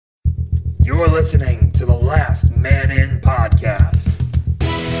You're listening to the Last Man In podcast.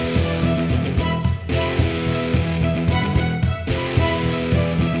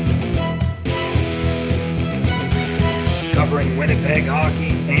 Covering Winnipeg hockey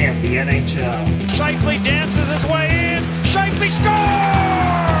and the NHL. Scheifele dances his way in. Scheifele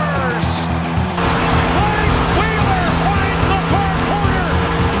scores! Mike Wheeler finds the far corner.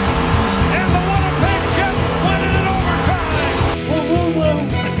 And the Winnipeg Jets win it in overtime.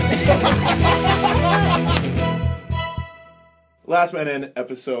 Last Man In,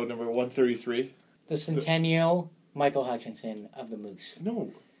 episode number 133. The Centennial Michael Hutchinson of the Moose.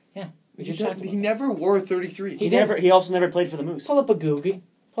 No. Yeah. He never wore 33. He also never played for the Moose. Pull up a Googie.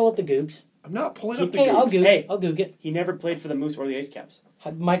 Pull up the Googs. I'm not pulling up the Hey, I'll Googs. Goog. Hey. I'll Goog it. He never played for the Moose or the Ice Caps.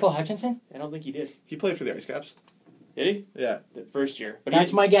 Michael Hutchinson? I don't think he did. He played for the Ice Caps. Did he? Yeah. The first year. But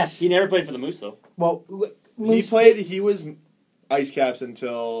That's my guess. He never played for the Moose, though. Well, He was Ice Caps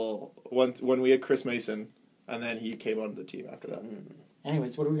until when we had Chris Mason, and then he came onto the team after that.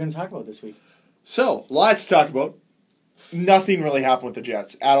 Anyways, what are we going to talk about this week? So, lots to talk about. Nothing really happened with the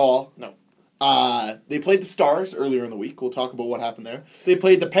Jets at all. No. They played the Stars earlier in the week. We'll talk about what happened there. They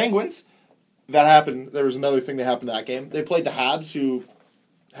played the Penguins. That happened. There was another thing that happened in that game. They played the Habs, who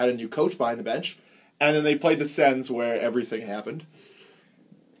had a new coach behind the bench. And then they played the Sens, where everything happened.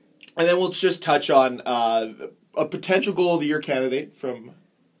 And then we'll just touch on a potential goal of the year candidate from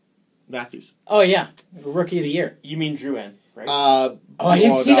Matthews. Oh, yeah. Rookie of the Year. You mean Drouin, right? I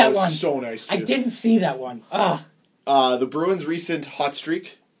didn't see that was one. So nice, too. I didn't see that one. The Bruins' recent hot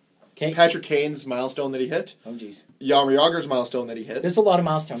streak. Okay. Patrick Kane's milestone that he hit. Oh, jeez. Jaromir Jagr's milestone that he hit. There's a lot of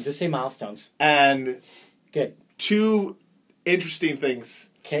milestones. Just say milestones. And Good. two interesting things.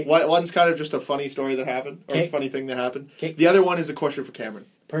 Okay. One's kind of just a funny story that happened, or a Okay. funny thing that happened. Okay. The other one is a question for Cameron.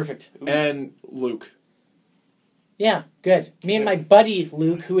 Perfect. And Luke. Yeah, good. Me and my buddy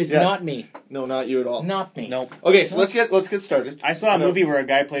Luke, who is Yes. not me. No, not you at all. Not me. Nope. Okay, so let's get started. I saw a No. movie where a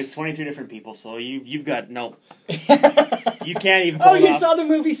guy plays 23 different people, so you've got no. You can't even pull Oh, it you off. saw the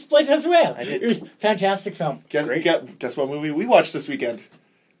movie Split as well? I did. Fantastic film. Guess what movie we watched this weekend?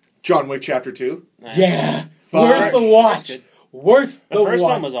 John Wick Chapter 2. Yeah. Fuck. Worth the watch. Good. Worth the The first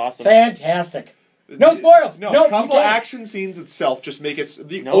watch. one was awesome. Fantastic. No spoils. No, No, a couple you can't. action scenes itself just make it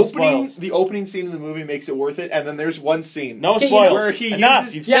No spoils. the opening scene in the movie makes it worth it, and then there's one scene. No Okay, spoils. where he Enough.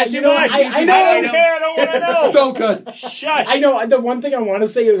 uses- You've Yeah, said you too know, much. I You said know. I don't care. I don't want to know. So good. Shush. I know. The one thing I want to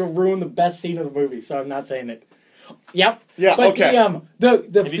say is ruin the best scene of the movie, so I'm not saying it. Yep. Yeah, But okay. the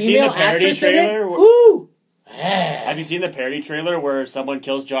Have you seen female the parody actress in it. trailer? Ooh. Have you seen the parody trailer where someone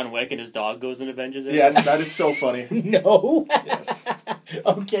kills John Wick and his dog goes and avenges it? Yes, that is so funny. No. Yes.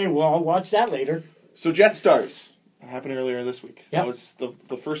 Okay, well, I'll watch that later. So Jet Stars happened earlier this week. Yep. That was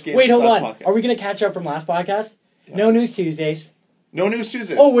the first game. Wait, since hold last on. podcast. Are we going to catch up from last podcast? No News Tuesdays. No News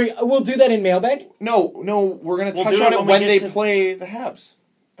Tuesdays. Oh, we'll do that in mailbag? No, we're gonna We'll touch do on it it when we when get they to- play the Habs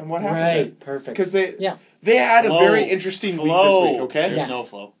and what happened. Right, perfect. Because they Yeah. had Flow. a very interesting week Flow. this week. Okay, There's Yeah. no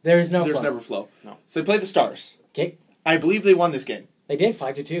flow. There is no there's flow. never flow. No. So they played the Stars. Okay. I believe they won this game They did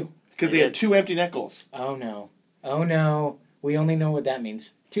 5-2. because They they had did. 2 empty net goals. Oh no. Oh no. We only know what that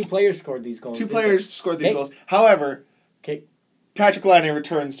means. 2 players scored these goals. 2 didn't players scored these Okay. goals. However, they? Okay. Patrick Laine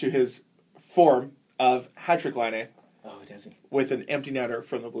returns to his form of hat-trick Laine Oh, does he? with an empty netter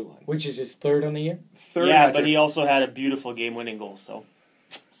from the blue line. Which is his third on the year? Third Yeah, hat-trick. but he also had a beautiful game-winning goal. So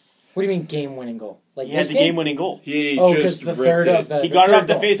What do you mean game-winning goal? Like he had this the game? game-winning goal. He Oh, just because the ripped third it. of the He got it third off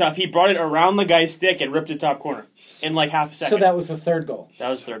the goal. face-off. He brought it around the guy's stick and ripped it top corner in like half a second. So that was the third goal. That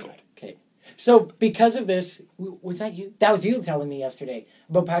was So third good. goal. Okay. So because of this, was that you? That was you telling me yesterday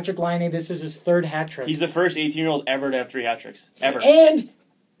about Patrick Laine. This is his third hat trick. He's the first 18-year-old ever to have 3 hat tricks. Ever. And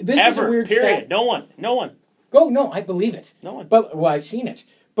this is a Ever. weird Period. stat. No one. No one. Oh no, I believe it. No one. But well, I've seen it.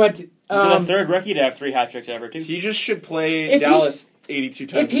 But He's the third rookie to have 3 hat tricks ever, too. He just should play If Dallas 82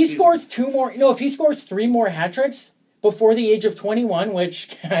 times. if he this season. scores 2 more, no, if he scores 3 more hat tricks before the age of 21, which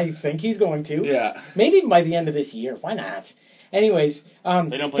I think he's going to, Yeah. maybe by the end of this year. Why not? Anyways, They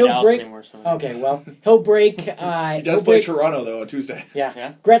don't play he'll Dallas break. anymore. So. Okay, well, he'll break. He He does play Toronto, though, on Tuesday. Yeah.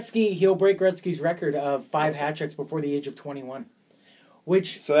 Yeah. Gretzky, he'll break Gretzky's record of 5 hat tricks before the age of 21.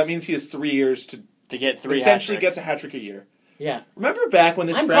 Which, So that means he has 3 years to To get 3 essentially hat tricks. gets a hat-trick a year. yeah. Remember back when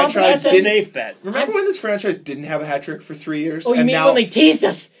this I'm confident franchise that's It's a didn't... safe bet. Remember when this franchise didn't have a hat-trick for 3 years? Oh, you and mean now, when they teased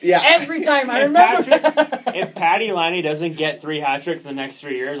us? Yeah. Every time, I If remember. If Patty Laine doesn't get 3 hat tricks in the next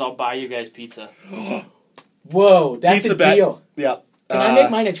 3 years, I'll buy you guys pizza. Whoa, that's Pizza a bet. deal. Yeah. Can I make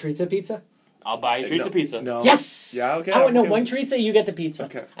mine a Treatza pizza? I'll buy you treats no, of pizza. No. Yes! Yeah, okay. I want no okay. one Treatza, you get the pizza.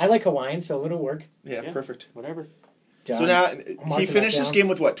 Okay. I like Hawaiian, so it'll work. Yeah, Yeah. perfect. Whatever. Done. So now, I'm he marking finished that this down. game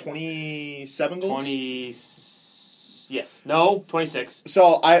with what, 27 goals? 20. Yes. No, 26.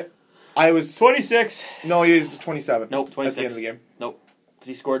 So I was 26. No, he was 27. Nope, 26. At the end of the game. Nope. Because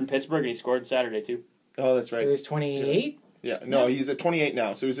he scored in Pittsburgh and he scored Saturday, too. Oh, that's right. It was 28? Yeah, no, he's at 28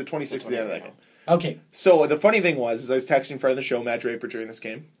 now, so he was at 26 at the end of that game. Okay. So the funny thing was, I was texting friend of the show, Matt Draper, during this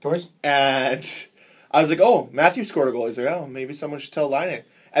game. Torres? And I was like, oh, Matthew scored a goal. He's like, oh, maybe someone should tell Laine.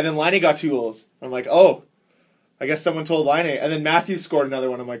 And then Laine got 2 goals. I'm like, oh, I guess someone told Laine. And then Matthew scored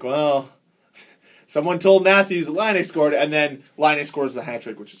another one. I'm like, well, someone told Matthews Laine scored, and then Laine scores the hat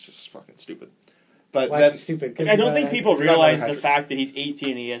trick, which is just fucking stupid. But Why then is it stupid? 'Cause I don't think people he's got realize another the hat-trick. fact that he's 18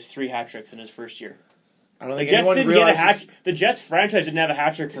 and he has 3 hat tricks in his first year. I don't The think Jets anyone didn't get a realizes. hat. The Jets franchise didn't have a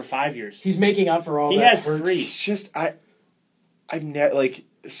hat trick for 5 years. He's making up for all He that has hurt. 3. It's just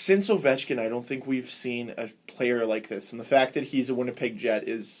since Ovechkin, I don't think we've seen a player like this, and the fact that he's a Winnipeg Jet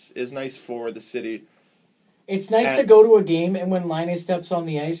is nice for the city. It's nice to go to a game, and when Laine steps on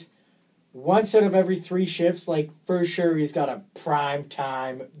the ice, once out of every 3 shifts, like, for sure he's got a prime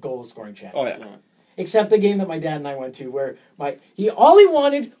time goal scoring chance. Oh yeah, Except the game that my dad and I went to, where all he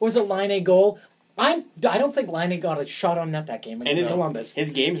wanted was a Laine goal. I don't think Laine got a shot on net that game And against Columbus. his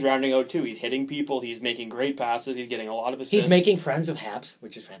game's rounding out, too. He's hitting people. He's making great passes. He's getting a lot of assists. He's making friends with Habs,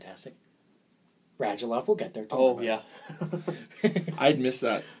 which is fantastic. Radulov will get there. Don't Oh, worry yeah. I'd miss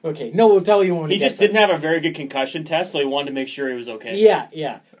that. Okay, no, we'll tell you when we He get just there. didn't have a very good concussion test, so he wanted to make sure he was okay.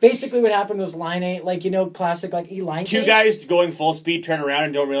 Yeah. Basically what happened was Laine, classic, Line 2 change. guys going full speed, turn around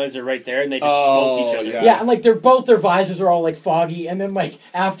and don't realize they're right there, and they just smoke each other. yeah. Yeah, and their visors are all foggy, and then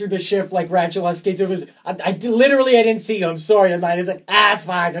after the shift, Radulov skates over. I didn't see him. Sorry, and Laine's like, it's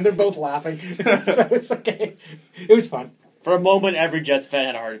fine, and they're both laughing, so it's okay. It was fun. For a moment, every Jets fan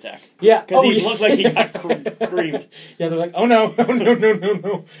had a heart attack. Yeah, Because he looked like he got creamed. Yeah, they're like, oh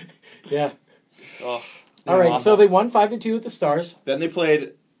no. Yeah. Oh, All right, so they won 5-2 at the Stars. Then they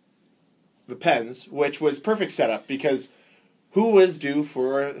played the Pens, which was perfect setup because who was due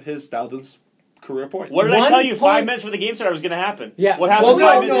for his 1,000th career point? what did I 1 tell you 5 point- minutes before the game started was going to happen? Yeah. What happened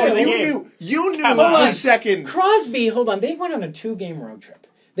Well, 5 minutes no, into the game? you knew Come the on. second. Crosby, hold on, they went on a 2-game road trip.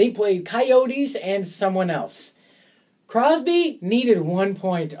 They played Coyotes and someone else. Crosby needed 1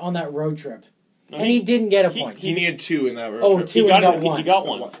 point on that road trip. And he didn't get a point. He needed 2 in that road Oh, trip. 2 He and got, got 1. he got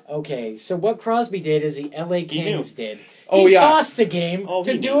one. Okay, so what Crosby did is the LA Kings did. Oh, he yeah. tossed the game to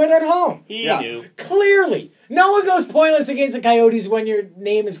he do knew. it at home. He Yeah. knew. Clearly. No one goes pointless against the Coyotes when your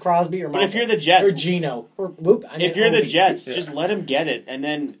name is Crosby or But if Michael you're the Jets- or Gino or whoop. I mean, If you're the Ovi. Jets, just let him get it, and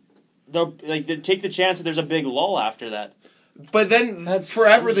then they'll take the chance that there's a big lull after that. But then That's-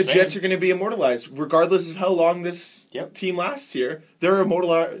 forever I'm the just Jets saying. are going to be immortalized, regardless of how long this team lasts here. They're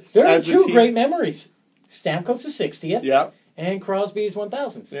immortalized There are as a 2 team. great memories. Stamkos' 60th Yeah, and Crosby's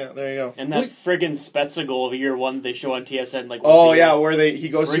 1000th. yeah. There you go. And that friggin' Spezza goal of year 1 they show on TSN like. Oh once a yeah, year. where he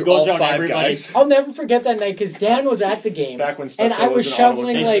goes Where he through goes all down 5 everybody. guys. I'll never forget that night because Dan was at the game. Back when Spezza and I was was in Ottawa.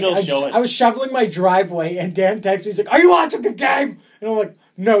 shoveling They still show it. I was shoveling my driveway and Dan texted me. He's like, "Are you watching the game?" And I'm like,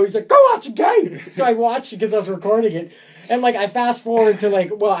 "No." He's like, "Go watch the game." So I watched it because I was recording it. And I fast forward to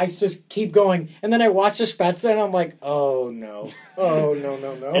I just keep going, and then I watch the Spezza, and I'm like, oh no.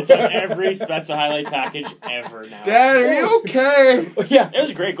 It's on every Spezza highlight package ever now. Dad, are you okay? Yeah. It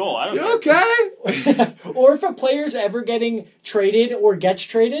was a great goal. I don't know. You okay? Or if a player's ever getting traded or gets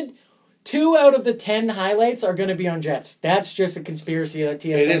traded, 2 out of the 10 highlights are going to be on Jets. That's just a conspiracy that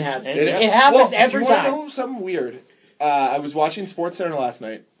TSN has. It is. It happens Well, every do you wanna time. know something weird? I was watching SportsCenter last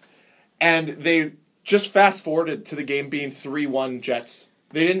night, and they just fast forwarded to the game being 3-1 Jets.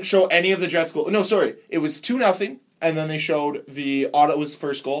 They didn't show any of the Jets' goal. No, sorry, it was 2-0, and then they showed the Ottawa's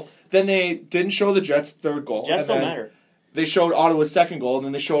first goal. Then they didn't show the Jets' third goal. Jets and don't then matter. They showed Ottawa's second goal, and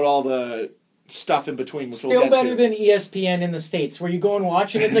then they showed all the stuff in between. Which Still we'll get better to. than ESPN in the States, where you go and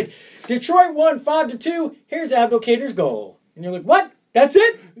watch and it's like, Detroit won 5-2, here's Abdelkader's goal. And you're like, what? That's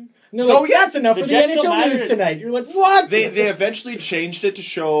it? And they're So, like, yeah, that's enough the for the Jets still NHL news matter. tonight. You're like, what? They eventually changed it to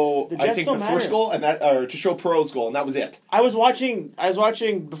show The I Jets think don't the first matter. goal and that or to show Perot's goal, and that was it. I was watching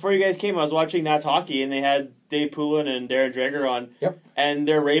before you guys came. I was watching Nats hockey, and they had Dave Poulin and Darren Dreger on. Yep. And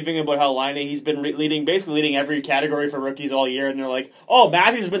they're raving about how Laine, he's been basically leading every category for rookies all year. And they're like, "Oh,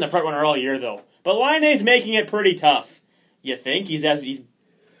 Matthews has been the front runner all year, though." But Laine's making it pretty tough. You think he's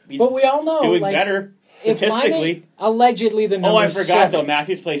But we all know, doing better if statistically? Laine, allegedly the number Oh, I forgot 7. though.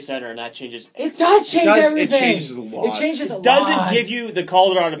 Matthews plays center, and that changes. It does change everything. It changes a lot. It changes a lot. Doesn't give you the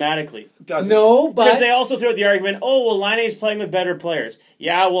Calder automatically. Doesn't. No, but Because they also throw out the argument, oh, well, Laine's playing with better players.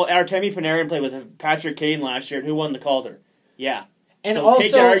 Yeah, well, Artemi Panarin played with Patrick Kane last year, and who won the Calder? Yeah. And so also,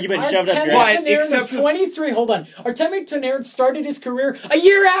 take that argument and shove it up your Why, ass. Panarin except is for- 23. Hold on. Artemi Panarin started his career a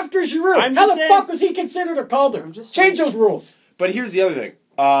year after Giroux. I'm How just the saying- fuck was he considered a Calder? Change those rules. But here's the other thing.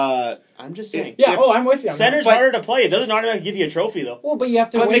 I'm just saying. Yeah, I'm with you. on that. Center's harder to play. It doesn't automatically give you a trophy, though. Well, but you have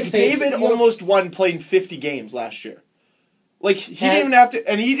to But win. McDavid almost won playing 50 games last year. Like, he didn't even have to,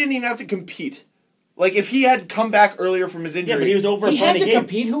 and he didn't even have to compete. Like, if he had come back earlier from his injury... Yeah, but he was over a He point had a to game.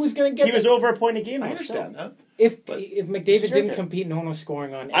 compete. Who was going to get He was over a point a game. I though, understand so. that. If But- McDavid Sure. didn't compete, no one was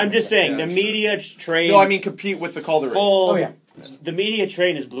scoring on I'm just saying, Yeah, the sure. media train... No, I mean compete with the Calder race. full... Oh, yeah. The media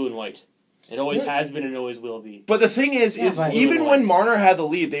train is blue and white. It always has been and always will be. But the thing is but- even when Marner had the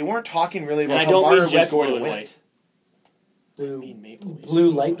lead, they weren't talking really And about I how don't Marner mean was Jets going blue to and win. white. Blue, I mean Maple Leafs.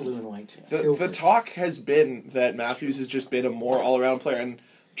 blue, light blue and white. Silver. The talk has been that Matthews has just been a more all-around player, and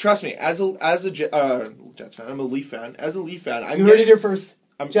trust me, as a Jets fan, I'm a Leaf fan. As a Leaf fan, You heard it here first.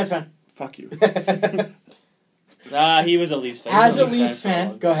 I'm Jets fan. Fuck you. He was a Leafs fan. As He a was Leafs for a long fan,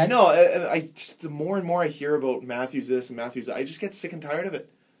 time. go ahead. No, I just the more and more I hear about Matthews this and Matthews that, I just get sick and tired of it.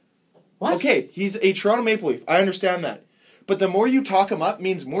 What? Okay, he's a Toronto Maple Leaf. I understand that. But the more you talk him up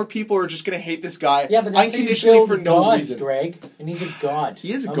means more people are just going to hate this guy Yeah, but that's how you unconditionally build for no gods, reason. Greg. And he's a god.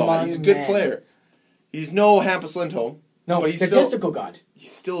 He is a god. Among He's a good men. player. He's no Hampus Lindholm. No, but he's statistical god.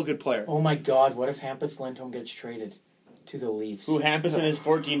 He's still a good player. Oh my god, what if Hampus Lindholm gets traded to the Leafs? Who, Hampus and his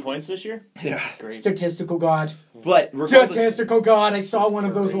 14 points this year? Yeah. Great. Statistical god. But regardless, Statistical god. I saw That's one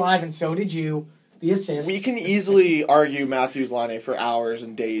of those great. live, and so did you. The assist. we can easily argue Matthews Line for hours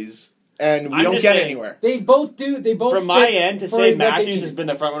and days, and we I'm don't just get saying, anywhere. They both do. They both. From my fit end, to for say what they Matthews need. has been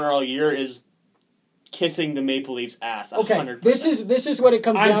the front runner all year is kissing the Maple Leafs' ass. Okay, 100%. this is what it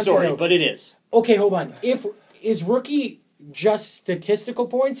comes down I'm to. sorry, though. but it is. Okay, hold on. Is rookie just statistical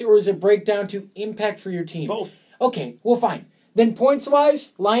points, or is it break down to impact for your team? Both. Okay, well, fine. Then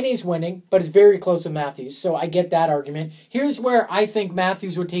points-wise, Laine's winning, but it's very close to Matthews, so I get that argument. Here's where I think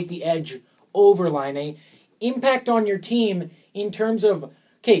Matthews would take the edge over Laine. Impact on your team in terms of,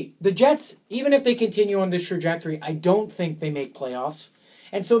 okay, the Jets, even if they continue on this trajectory, I don't think they make playoffs.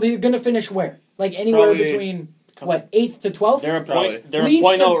 And so they're going to finish where? Like anywhere Probably between, 8th to 12th? They're a Probably. point. They're a Leafs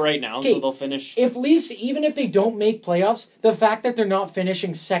point are- out right now, okay, so they'll finish. If Leafs, even if they don't make playoffs, the fact that they're not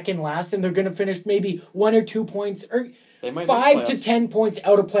finishing second last and they're going to finish maybe 1 or 2 points or They might make 5 to playoffs. 10 points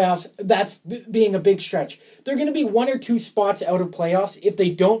out of playoffs, that's being a big stretch. They're going to be 1 or 2 spots out of playoffs if they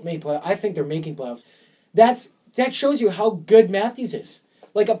don't make playoffs. I think they're making playoffs. That shows you how good Matthews is.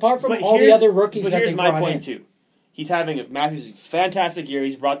 Like apart from But all the here's- other rookies but that here's they my brought point in. too. He's having Matthews a fantastic year.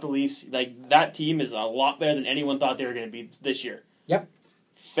 He's brought the Leafs like that team is a lot better than anyone thought they were going to be this year. Yep.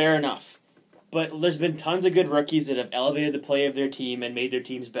 Fair enough. But there's been tons of good rookies that have elevated the play of their team and made their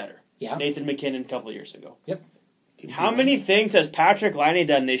teams better. Yeah. Nathan McKinnon a couple years ago. Yep. How many things has Patrick Laine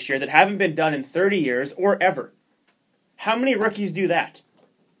done this year that haven't been done in 30 years or ever? How many rookies do that?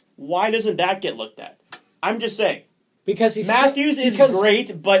 Why doesn't that get looked at? I'm just saying. Because he's Matthews is because-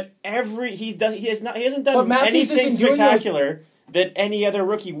 great, but he hasn't But done Matthews anything isn't doing spectacular that any other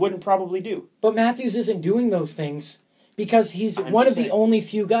rookie wouldn't probably do. But Matthews isn't doing those things because he's I'm one of just the saying. only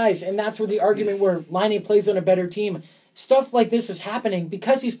few guys, and that's where the argument where Laine plays on a better team. Stuff like this is happening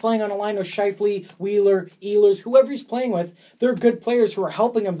because he's playing on a line with Scheifele, Wheeler, Ehlers, whoever he's playing with. They're good players who are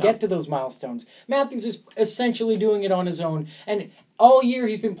helping him get to those milestones. Matthews is essentially doing it on his own, and all year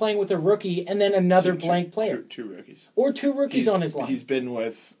he's been playing with a rookie and then another blank player. Two rookies. Or 2 rookies on his line. He's been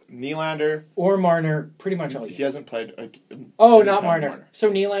with Nylander. Or Marner pretty much all He year. hasn't played. Oh, any not time Marner.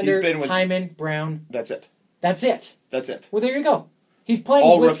 So He's Nylander, been with- Hyman, Brown. That's it. That's it. That's it. Well, there you go. He's playing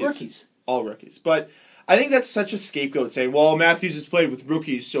All with rookies. rookies. All rookies. But I think that's such a scapegoat saying, well, Matthews has played with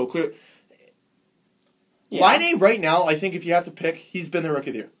rookies, so clear. Yeah. Laine right now, I think if you have to pick, he's been the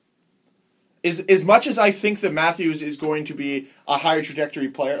rookie of the year. As much as I think that Matthews is going to be a higher trajectory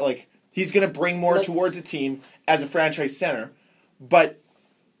player, like he's going to bring more towards the team as a franchise center, but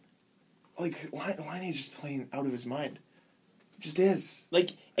like Laine is just playing out of his mind. It just is.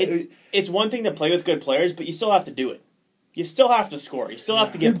 Like it's one thing to play with good players, but you still have to do it. You still have to score. You still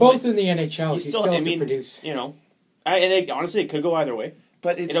have to You're get both points. in the NHL. You still have to produce. You know, honestly, it could go either way.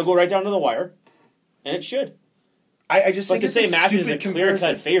 But It'll go right down to the wire, and it should. I just But think to it's say a Matthews is a stupid clear-cut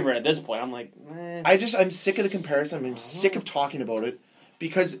comparison. favorite at this point, I'm like, I'm sick of the comparison. I'm sick of talking about it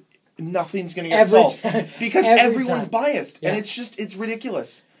because nothing's going to get Every solved time. because Every everyone's time. biased, and Yeah. it's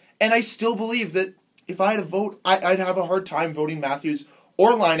ridiculous. And I still believe that if I had to vote, I'd have a hard time voting Matthews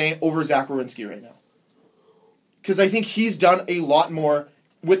or Laine over Zach Werenski right now, because I think he's done a lot more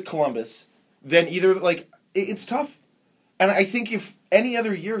with Columbus than either. Like it's tough, and I think if any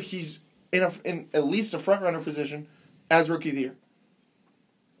other year he's in at least a front runner position as rookie of the year.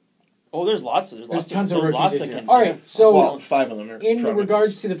 oh, there's lots of tons of rookies lots this that year. can. All right, so Well, 5 of them are in Toronto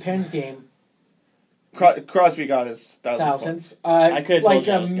regards to the Pens game, Crosby got his 1,000 thousands. I could've like told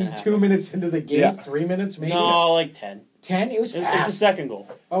you that was gonna 2 happen. minutes into the game, Yeah. 3 minutes maybe. No, like 10. 10? It was It's fast. the second goal.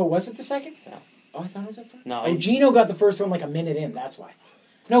 Oh, was it the second? Yeah. Oh, I thought it was the first. No. Oh, Gino got the first one like a minute in. That's why.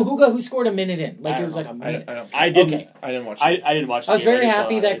 No, who scored a minute in? Like I it don't was like a know. minute. I don't. I didn't. Okay. I didn't watch it. I didn't watch. I was the game, very just saw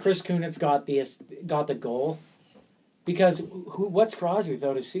happy that highlights. Chris Kunitz got the goal, because what's Crosby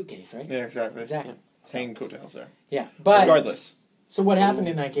without his suitcase, right? Yeah, exactly. Exactly. Hanging coattails there. Yeah, but Regardless, so what happened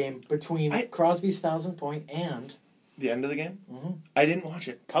in that game between I- Crosby's 1,000-point and the end of the game, Mhm. I didn't watch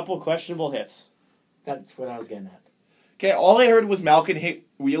it. Couple questionable hits. that's what I was getting at Okay, all I heard was Malkin hit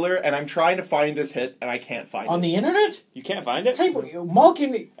Wheeler, and I'm trying to find this hit, and I can't find on it. the internet. You can't find it. Tell you what,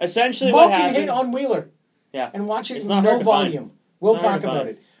 Malkin Essentially, what hit happened? on Wheeler. Yeah. And watch it It's in not no hard to find. volume. We'll Not hard talk to about find.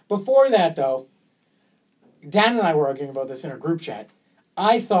 it. Before that, though, Dan and I were arguing about this in our group chat.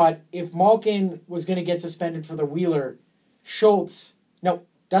 I thought if Malkin was going to get suspended for the Wheeler,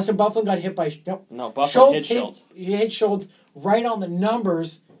 Dustin Byfuglien got hit by No, Buffalo hit Schultz. He hit Schultz right on the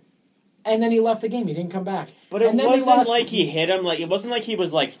numbers, and then he left the game. He didn't come back. But it and then they wasn't lost- like he hit him. Like it wasn't like he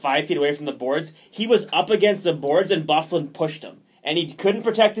was like 5 feet away from the boards. He was up against the boards, and Byfuglien pushed him, and he couldn't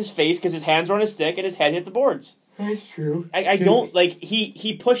protect his face because his hands were on his stick, and his head hit the boards. That's true. I don't like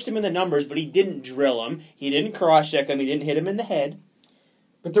he pushed him in the numbers, but he didn't drill him. He didn't cross check him. He didn't hit him in the head.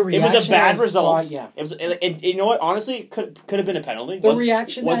 But the It reaction was a bad was- result. yeah. It was. And you know what? Honestly, it could have been a penalty. The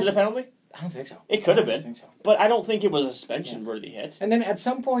reaction was that- it a penalty? I don't think so. It could have I don't been. think so. But I don't think it was a suspension worthy hit. And then at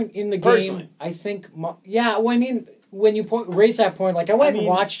some point in the game, Personally. I think, when you raise that point, like I went and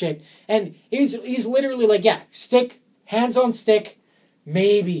watched it, and he's literally like, stick, hands on stick,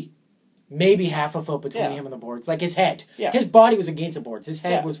 maybe half a foot between Yeah. him and the boards, like his head. Yeah. His body was against the boards. His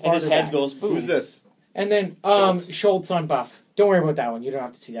head was and farther his head back. goes boom. Who's this? And then Schultz. Schultz on Buff. Don't worry about that one. You don't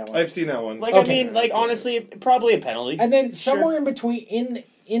have to see that one. I've seen that one. Like Okay. I mean, like honestly, probably a penalty. And then somewhere in between,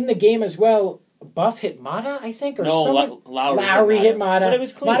 in the game as well, Buff hit Mata, I think, or No, someone. Lowry hit Mata. But it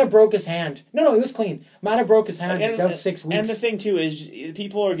was clean. Mata broke his hand. No, it was clean. Mata broke his hand. And- He's out 6 weeks. And the thing too is,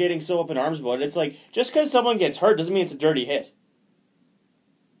 people are getting so up in arms about it. It's like just because someone gets hurt doesn't mean it's a dirty hit.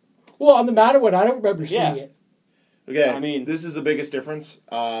 Well, on the Mata one, I don't remember seeing Yeah. it. Okay, I mean- this is the biggest difference.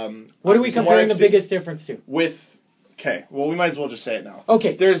 What are we from what comparing I've the seen biggest difference to? with? Okay, well, we might as well just say it now.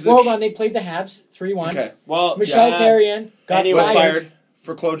 Okay, There's the hold on. They played the Habs 3-1. Okay, Well, Michel yeah, Therrien got And he got was fired. fired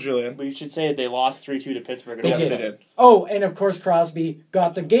for Claude Julien. We should say they lost 3-2 to Pittsburgh. They Yes, did. they did. Oh, and of course Crosby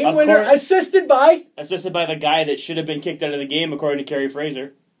got the game Of winner, course. assisted by Assisted by the guy that should have been kicked out of the game, according to Kerry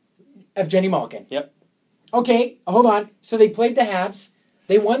Fraser. Evgeny Malkin. Yep. Okay, hold on. So they played the Habs.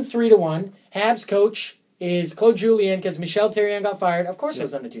 They won 3-1. Habs coach is Claude Julien because Michel Therrien got fired. Of course, it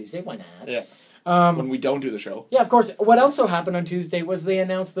was on a Tuesday. Why not? Yeah. When we don't do the show. Yeah, of course. What also happened on Tuesday was they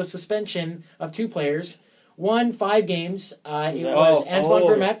announced the suspension of 2 players. 1, 5 games. It was Antoine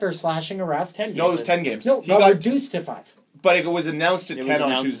Vermette for slashing a ref. 10 games. No, it was 10 games. No, He got reduced to 5. but it was announced at It 10 was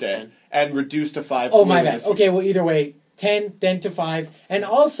on announced at Tuesday 10. and reduced to 5. Oh, my later bad. this week. Okay, well, either way, 10, then to 5. And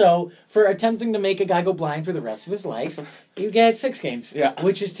also, for attempting to make a guy go blind for the rest of his life, you get 6 games. Yeah.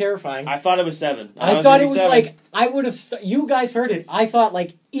 Which is terrifying. I thought it was 7. I thought it was 7. like, I would have, you guys heard it. I thought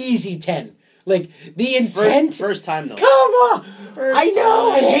like easy 10. Like, the intent. First time though. Come on! First I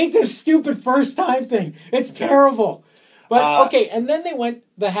know, I time. hate this stupid first time thing. It's terrible. But, okay, and then they went,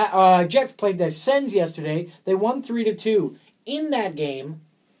 the Jets played the Sens yesterday. They won 3-2. In that game,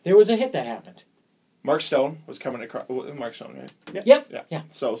 there was a hit that happened. Mark Stone was coming across. Mark Stone, right? Yep. Yeah.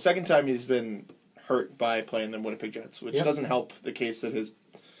 So, second time he's been hurt by playing the Winnipeg Jets, which Yep. doesn't help the case that his.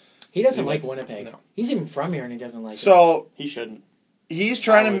 He doesn't He like likes- Winnipeg. no. He's even from here and he doesn't like it. So, He shouldn't. he's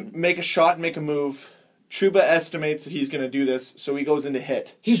trying to make a shot, make a move. Trouba estimates that he's going to do this, so he goes into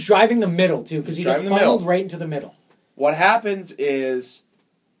hit. He's driving the middle, too, because he got Driving the funneled middle. right into the middle. What happens is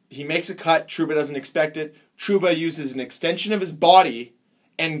he makes a cut. Trouba doesn't expect it. Trouba uses an extension of his body,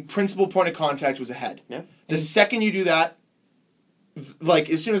 and principal point of contact was ahead. Yeah. The second you do that, like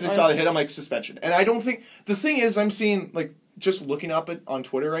as soon as I saw the hit, I'm like suspension. And I don't think the thing is I'm seeing like just looking up it on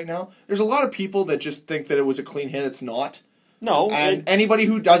Twitter right now. There's a lot of people that just think that it was a clean hit. It's not. No. And anybody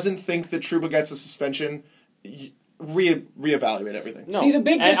who doesn't think that Trouba gets a suspension, reevaluate everything. no. See, the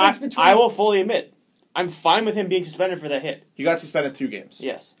big And difference between- I will fully admit, I'm fine with him being suspended for that hit. He got suspended 2 games.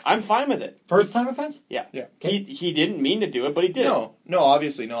 Yes. I'm fine with it. First time offense? Yeah. Yeah. He didn't mean to do it, but he did. No,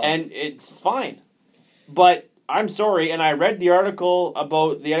 obviously not. And it's fine. But I'm sorry, and I read the article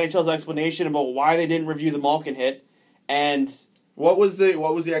about the NHL's explanation about why they didn't review the Malkin hit, and what was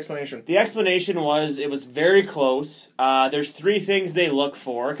the explanation? the explanation was it was very close. There's 3 things they look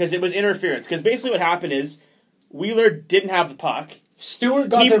for, because it was interference. Because basically what happened is Wheeler didn't have the puck. Stewart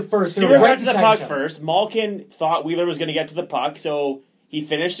got there first. Stewart Right got to the beside puck each other. first. Malkin thought Wheeler was going to get to the puck, so he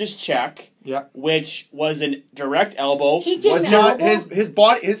finished his check, Yeah. which was a direct elbow. He didn't Was not elbow. his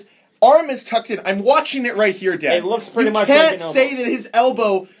body his arm is tucked in. I'm watching it right here, Dan. It looks pretty you much can't like an elbow. say that his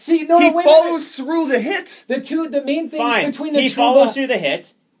elbow. See, no, he wait a follows through the hit. The main things Fine. between the He Trouba... follows through the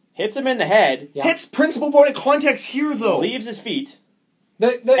hit, hits him in the head, Yeah. Hits principal point of contacts here, though. leaves his feet,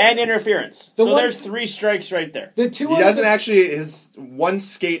 The, and interference. the So one- there's 3 strikes right there. the two He other doesn't things- actually. His one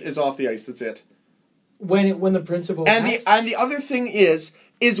skate is off the ice. That's it. when the principal And passed. the other thing is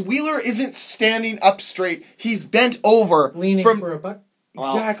Wheeler isn't standing up straight. He's bent over, leaning from for a buck.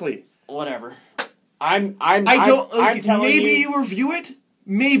 Well, exactly. Whatever. I'm telling maybe you. you review it.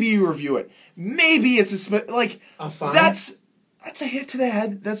 Maybe you review it. Maybe it's A fine? that's a hit to the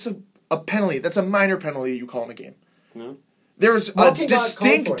head. That's a penalty. That's a minor penalty you call in a game. No. There's a Malkin got called for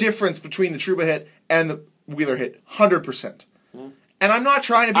distinct it. difference between the Trouba hit and the Wheeler hit, 100%. And I'm not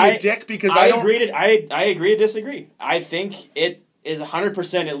trying to be a dick because I don't. I agree to disagree. I think it is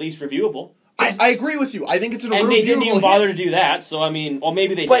 100% at least reviewable. I agree with you. I think it's an And they didn't even reviewable bother hit. to do that. So I mean, well,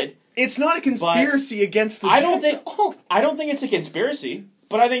 maybe they But did. it's not a conspiracy against the I don't Jets think. at all. I don't think it's a conspiracy,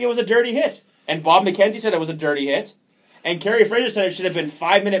 but I think it was a dirty hit. And Bob McKenzie said it was a dirty hit. And Kerry Fraser said it should have been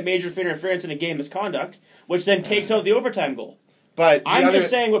 5-minute major interference in a game misconduct, which then takes out the overtime goal. But I'm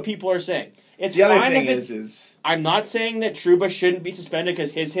just saying what people are saying. It's the other fine thing if it's, is I'm not saying that Trouba shouldn't be suspended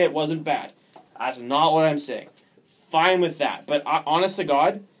because his hit wasn't bad. That's not what I'm saying. Fine with that. But honest to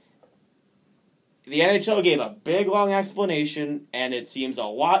God, the NHL gave a big, long explanation, and it seems a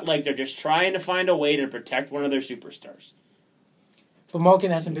lot like they're just trying to find a way to protect one of their superstars. But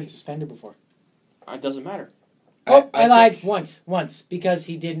Malkin hasn't been suspended before. It doesn't matter. I lied once because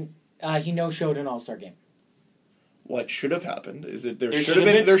he didn't. He no-showed an All-Star game. what should have happened is that there There should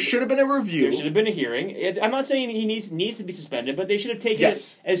have been a review. There should have been a hearing. I'm not saying he needs to be suspended, but they should have taken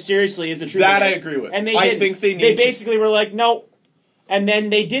Yes. it as seriously as the Trouba That did. I agree with. And they I didn't. think they need They to- basically were like, no. And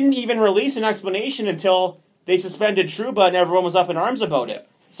then they didn't even release an explanation until they suspended Trouba and everyone was up in arms about it.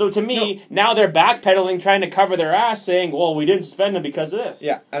 So to me, now they're backpedaling, trying to cover their ass, saying, well, we didn't suspend him because of this.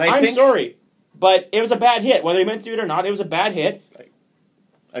 Yeah, and I'm think sorry, but it was a bad hit. Whether he meant to do it or not, it was a bad hit.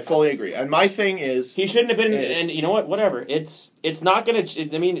 I fully agree. And my thing is, He shouldn't have been, Yes. and you know what? Whatever. It's not going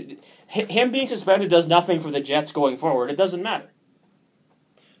to. I mean, him being suspended does nothing for the Jets going forward. It doesn't matter.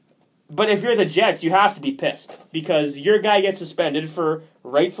 But if you're the Jets, you have to be pissed because your guy gets suspended for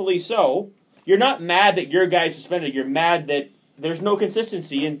rightfully so. You're not mad that your guy's suspended. You're mad that there's no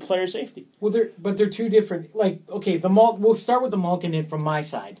consistency in player safety. Well, they're two different. Like, okay, we'll start with the Malkin hit from my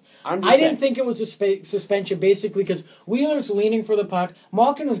side. I'm just I saying. didn't think it was a suspension, basically, because Wheeler's leaning for the puck.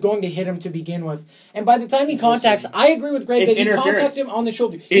 Malkin was going to hit him to begin with, and by the time he contacts, I agree with Greg It's that he interference. contacts him on the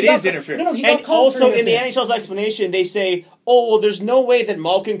shoulder. It is interference. No, he got And called for also in the interference. NHL's explanation, they say, "Oh, well, there's no way that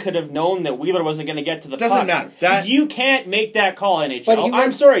Malkin could have known that Wheeler wasn't going to get to the Doesn't puck." matter. That- You can't make that call, NHL. But he I'm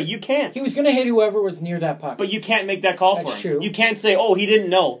was- sorry, you can't. He was going to hit whoever was near that puck. But you can't make that call That's for him. true. You can't say, "Oh, he didn't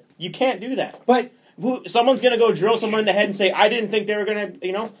know." You can't do that. But Someone's going to go drill someone in the head and say, "I didn't think they were going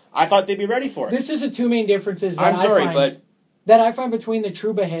to." I thought they'd be ready for it. this is the two main differences that I'm sorry, that I find between the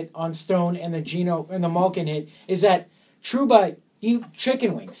Trouba hit on Stone and the Malkin hit is that Trouba, you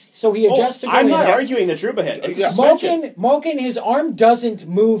chicken wings. So he adjusts to go I'm in. not arguing the Trouba hit. It's Yeah. suspension. Malkin, his arm doesn't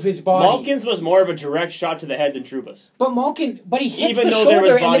move his body. Malkin's was more of a direct shot to the head than Trouba's. But he hits Even the though there was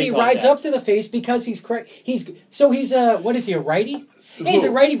shoulder and then body he rides contact. up to the face because he's correct. He's what is he, a righty? He's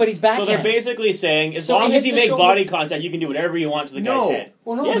a righty, but he's So backhand. they're basically saying, as So long he as you hits the make shoulder- body contact, you can do whatever you want to the No. guy's head.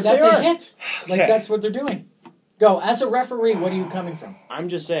 Well, no, Yes, but that's they a are. hit. Like Okay. that's what they're doing. Go as a referee. What are you coming from? I'm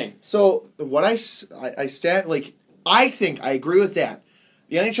just saying. so what I stand, like, I think, I agree with Dan.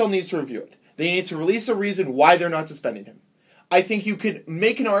 The NHL needs to review it. They need to release a reason why they're not suspending him. I think you could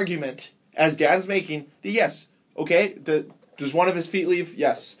make an argument, as Dan's making, that yes, okay, does one of his feet leave?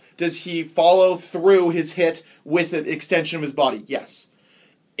 Yes. Does he follow through his hit with an extension of his body? Yes.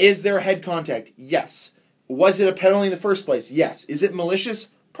 Is there head contact? Yes. Was it a penalty in the first place? Yes. Is it malicious?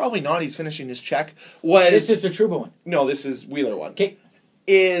 Probably not. He's finishing his check. This is the Trouba one. No, this is Wheeler one. Okay.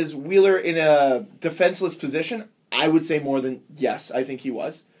 Is Wheeler in a defenseless position? I would say more than yes, I think he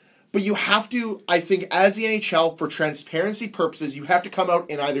was. But you have to, I think, as the NHL, for transparency purposes, you have to come out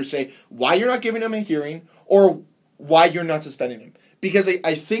and either say why you're not giving him a hearing or why you're not suspending him. Because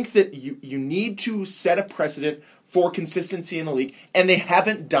I think that you need to set a precedent for consistency in the league, and they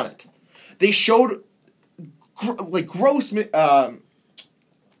haven't done it. They showed gross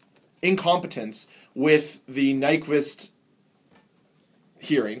incompetence with the Nyquist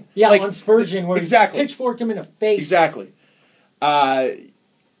hearing. Yeah, on Spurgeon, where exactly. he pitchforked him in the face. Exactly.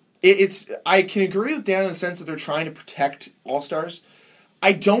 It's I can agree with Dan in the sense that they're trying to protect All-Stars.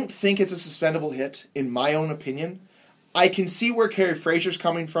 I don't think it's a suspendable hit, in my own opinion. I can see where Kerry Fraser's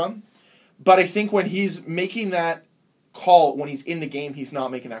coming from, but I think when he's making that call when he's in the game, he's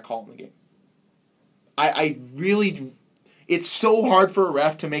not making that call in the game. I really, it's so hard for a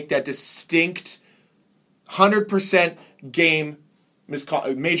ref to make that distinct 100% game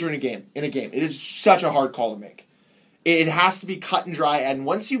major in a game. It is such a hard call to make. It has to be cut and dry, and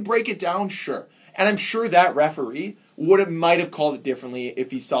once you break it down, sure. And I'm sure that referee might have called it differently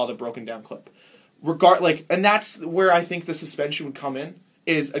if he saw the broken down clip. And that's where I think the suspension would come in,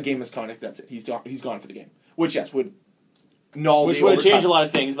 is a game misconduct. That's it. He's gone for the game. Which, yes, would null Which the would have overtime. changed a lot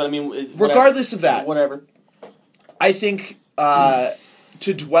of things, but I mean... Regardless of that. Whatever. I think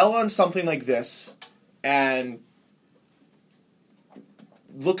to dwell on something like this and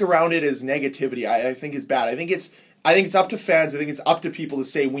look around it as negativity, I think is bad. I think it's up to fans. I think it's up to people to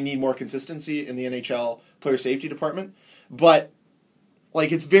say we need more consistency in the NHL player safety department. But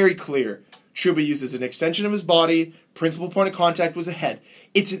it's very clear. Trouba uses an extension of his body. Principal point of contact was a head.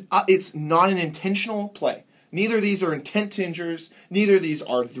 It's not an intentional play. Neither of these are intent to injures. Neither of these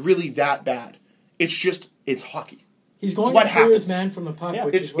are really that bad. It's hockey. He's going what to clear happens. his man from the puck, Yeah.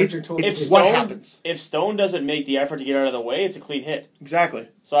 which is what you're told to It's do. what happens. If Stone doesn't make the effort to get out of the way, it's a clean hit. Exactly.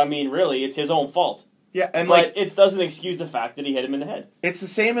 So, I mean, really, it's his own fault. Yeah, and But it doesn't excuse the fact that he hit him in the head. it's the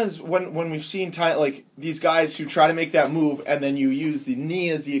same as when we've seen these guys who try to make that move and then you use the knee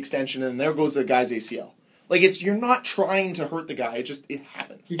as the extension and there goes the guy's ACL. You're not trying to hurt the guy. It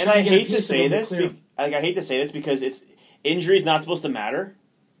happens. You're And trying I to get a hate to piece of say him this. clear him. I hate to say this because injury's not supposed to matter.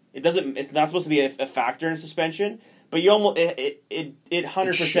 It's not supposed to be a factor in suspension. But you almost it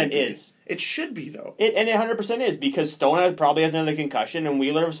 100% is. It should be though. It 100% is because Stone probably has another concussion and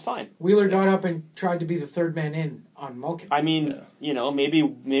Wheeler was fine. Wheeler got up and tried to be the third man in on Malkin. I mean,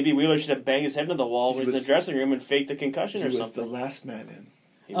 maybe Wheeler should have banged his head into the wall when he was in the dressing room and faked the concussion He or was something. the last man in.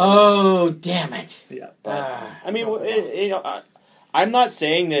 Oh, damn it. Yeah. I mean, I'm not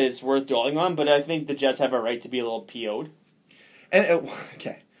saying that it's worth dwelling on, but I think the Jets have a right to be a little PO'd. And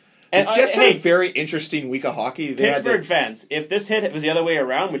okay. And The Jets had hey, a very interesting week of hockey. Pittsburgh fans, if this hit was the other way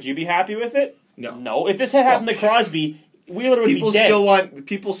around, would you be happy with it? No. No. If this had happened to Crosby, Wheeler would be dead.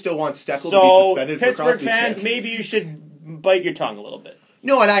 People still want Steckel to be So, suspended for Pittsburgh Crosby's fans, hit. maybe you should bite your tongue a little bit.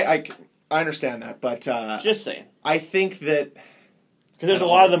 No, and I understand that, but Just saying. I think that Because there's a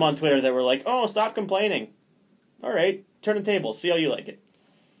lot of them on Twitter that were like, oh, stop complaining. All right, turn the tables. See how you like it.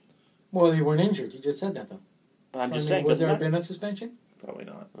 Well, they weren't injured. You just said that, though. I'm So, just I mean, saying. would Doesn't there have matter. been a suspension? probably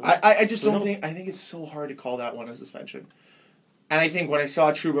not. I just Who don't knows? think. I think it's so hard to call that one a suspension. And I think when I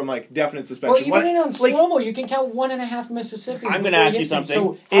saw Trouba, I'm like, definite Well, suspension. even in on slow-mo, you can count 1.5 Mississippi. I'm going to ask you something.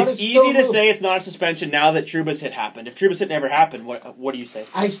 So how It's does easy Stowe to move? say it's not a suspension now that Trouba's hit happened. If Trouba's hit never happened, what do you say?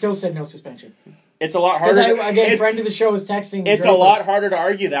 I still said no suspension. It's a lot Because harder. friend of the show was texting. It's a Draper. lot harder to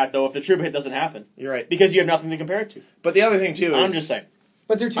argue that, though, if the Trouba hit doesn't happen. You're right. Because you have nothing to compare it to. But the other thing too is I'm just saying.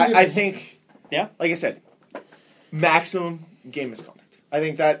 But they're two I different. think, Yeah? like I said, maximum game misconduct. I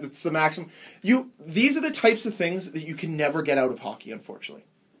think that's the maximum. These are the types of things that you can never get out of hockey, unfortunately.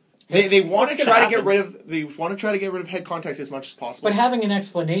 They want What's to gonna try to get happen? rid of head contact as much as possible. But having an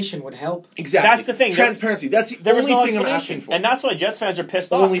explanation would help. Exactly. That's the thing. Transparency. That's the There was only no thing I'm explanation. asking for. And that's why Jets fans are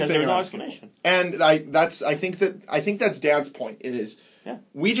pissed off Only because thing there's I'm no asking explanation. And I think that's Dan's point. It is. Yeah.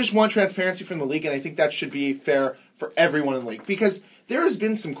 We just want transparency from the league, and I think that should be fair for everyone in the league because there has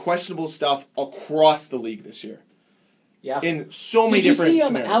been some questionable stuff across the league this year Yeah. in so many Did you different see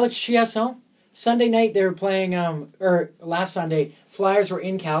scenarios. Alex Chiasson? Sunday night they were playing, or last Sunday, Flyers were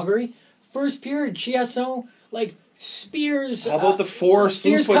in Calgary. First period, Chiasson, spears... How about the 4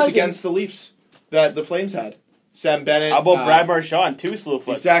 Spears' Slewfoots cousin. against the Leafs that the Flames had? Sam Bennett. How about Brad Marchand, 2 slew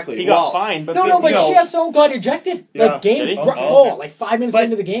foots? Exactly. He Well, got fined, but... No, but No. Chiasson got ejected. Yeah. Did he? Oh, okay. 5 minutes But-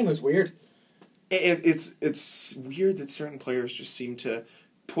 into the game. It was weird. It's weird that certain players just seem to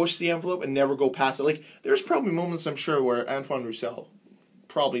push the envelope and never go past it. There's probably moments, I'm sure, where Antoine Roussel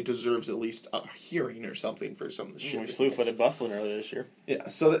probably deserves at least a hearing or something for some of the shit. We slew-footed Buffalo earlier this year. Yeah,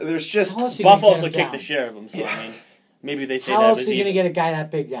 so there's just... How else are you gonna Buffalo get also him kicked down? the shit out of him, so I mean, maybe they say How that else was are you going to even. get a guy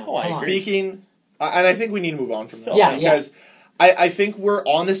that big down? Oh, I Come on. agree. Speaking... and I think we need to move on from this. Yeah, because I think we're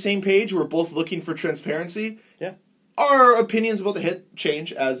on the same page. We're both looking for transparency. Yeah. Our opinions about the hit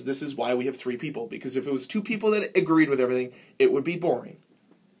change, as this is why we have 3 people. Because if it was 2 people that agreed with everything, it would be boring.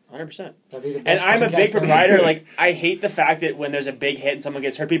 100%. That'd be the And best I'm a podcast big ever. provider. I hate the fact that when there's a big hit and someone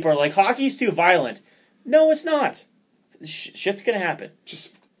gets hurt, people are like, hockey's too violent. No, it's not. Shit's going to happen.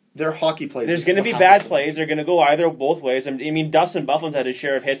 Just, they're hockey plays. There's This going to is be what bad happens. plays. They're going to go either both ways. I mean, Dustin Bufflin's had his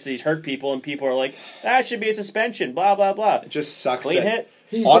share of hits that he's hurt people, and people are like, that should be a suspension, blah, blah, blah. It just sucks. Clean that hit.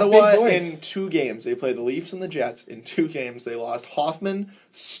 He's a Ottawa big boy. in 2 games. They played the Leafs and the Jets. In 2 games, they lost Hoffman,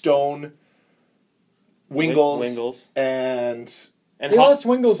 Stone, Wingles, Wingles. and And They lost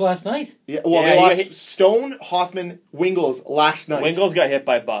Wingles last night. Yeah, well, Yeah, they lost he- Stone, Hoffman, Wingles last night. Wingles got hit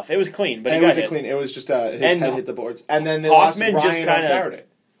by Buff. It was clean, but And he it was got a hit. clean. It was just his And head hit the boards. And then they Hoffman lost just Ryan on kinda- Saturday.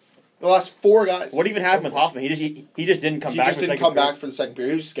 They lost 4 guys. What even happened with Hoffman? He just didn't come He back. just for didn't second come period. back for the second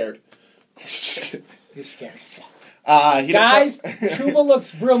period. He was scared. He's scared. Guys, Trouba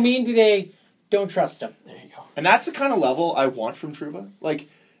looks real mean today. Don't trust him. There you go. and that's the kind of level I want from Trouba. Like,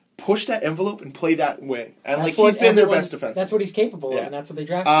 push that envelope and play that way. And That's like what he's been their everyone- best defenseman. That's what he's capable Yeah. of, and that's what they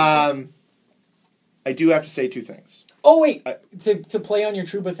drafted. him for. I do have to say 2 things. Oh wait, to play on your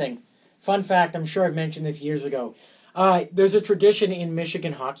Trouba thing. Fun fact: I'm sure I've mentioned this years ago. There's a tradition in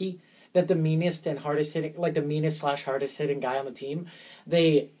Michigan hockey that the meanest and hardest hitting, like the meanest / hardest hitting guy on the team,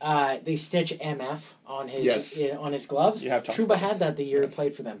 they stitch MF on his gloves. You have talked Trouba about had this. that the year he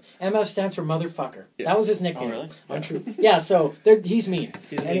played for them. MF stands for motherfucker. Yeah. That was his nickname. Oh, really? On Trouba. Yeah. So he's mean.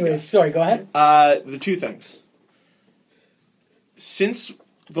 He's a mean Anyways, guy. sorry. Go ahead. The 2 things. Since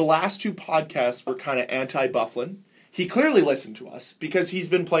the last 2 podcasts were kind of anti-Bufflin, he clearly listened to us because he's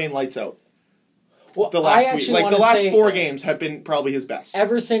been playing lights out Well, the I last week. actually Like the wanna last say, 4 games have been probably his best.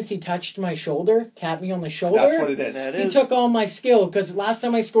 Ever since he touched my shoulder, tapped me on the shoulder. That's what it is. That He is. took all my skill because last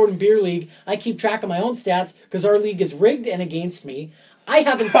time I scored in beer league, I keep track of my own stats because our league is rigged and against me. I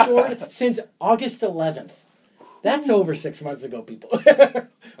haven't scored since August 11th. That's over 6 months ago, people.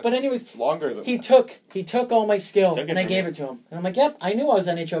 But anyways, It's longer than he that. took all my skill Took it and I from gave you. it to him. And I'm like, yep, I knew I was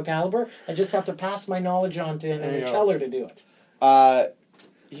NHL caliber. I just have to pass my knowledge on to an There you go. NHLer to do it.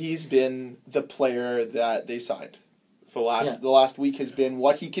 He's been the player that they signed. For Yeah. the last week has been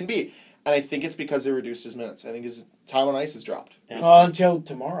what he can be. And I think it's because they reduced his minutes. I think his time on ice has dropped. Until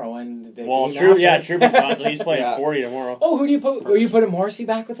tomorrow and the Well, game true. after. Yeah, Trouba's gone, so he's playing Yeah. 40 tomorrow. Oh, who do you put? Are you putting Morrissey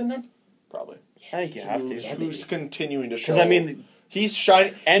back with him then? Probably. I think you have to. Who's continuing to show. Because I mean, he's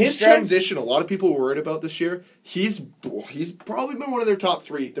shining. His Enstrom- transition, a lot of people were worried about this year. He's probably been one of their top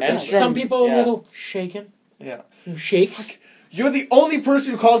 3 Yeah, defensemen. some people yeah. a little shaken. Yeah. Shakes. You're the only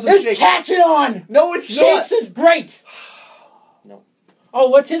person who calls him It's Shakes. catching on! No, it's Shakes not. is great! No. Oh,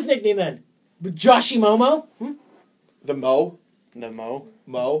 what's his nickname then? Joshy Momo? The Mo. the Mo.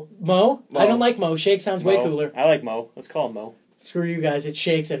 Mo. Mo? Mo. I don't like Mo. Shake sounds way Mo. cooler. I like Mo. Let's call him Mo. Screw you guys. It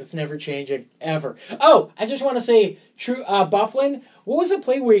shakes and it's never changing. Ever. Oh, I just want to say, Bufflin, what was the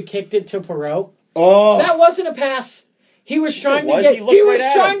play where he kicked it to Perot? Oh. That wasn't a pass. He was trying was? to get. He looked He right was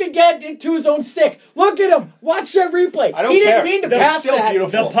at trying to get into his own stick. Look at him. Watch that replay. I don't he didn't care. mean to That's pass still that.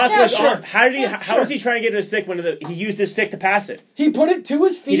 beautiful. The puck Yeah, was sure. on. How did he? Yeah, How sure. was he trying to get to his stick when he used his stick to pass it? He put it to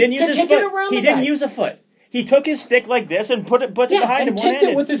his feet He didn't use to his kick foot. it around He the didn't guy. use a foot. He took his stick like this and put it behind him and kicked one-handed.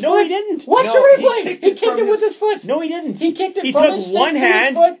 it with his no, foot. he didn't. Watch No, the he replay. kicked He it kicked from it with his- his foot. No, he didn't. He kicked it He from took his stick one to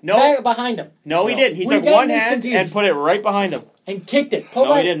hand. his foot No. back behind him. No, he No. didn't. He We're took getting one this hand confused. and put it right behind him. And kicked it. Pull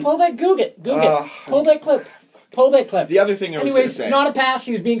No, he that. didn't. Pull that Googet. Pull that clip. Pull that clip. The other thing I was going to Anyways, say. not a pass.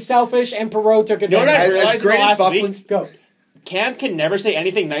 He was being selfish, and Perot took know what I advantage. realized as great in the as last week? Bufflin's Go. Cam can never say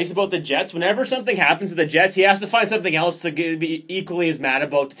anything nice about the Jets. Whenever something happens to the Jets, he has to find something else to be equally as mad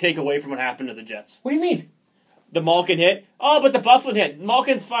about to take away from what happened to the Jets. What do you mean? The Malkin hit. Oh, but the Bufflin hit.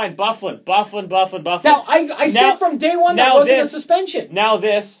 Malkin's fine. Bufflin. Now, I said Now- from day one that now wasn't this. a suspension. Now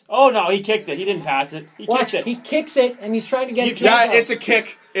this. Oh, no, he kicked it. He didn't pass it. He Watch, kicked it. he kicks it, and he's trying to get it to Yeah, himself. it's a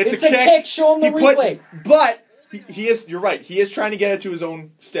kick. It's It's a a kick. kick. Show him the He replay. But he is. You're right. He is trying to get it to his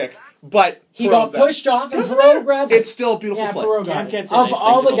own stick. But He Perot's got there. pushed off, and Doesn't Perot matter. grabs it. It's still a beautiful Yeah, play. Perot Cam got it. can't say Of nice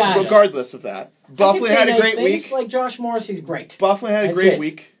all things the about guys. the Regardless of that, I can Bufflin say had a nice great things, week. Like Josh Morrissey's great. Bufflin had a That's great it.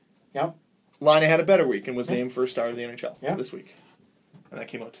 week. Yep. Line had a better week and was named first star of the NHL Yeah. this week, and that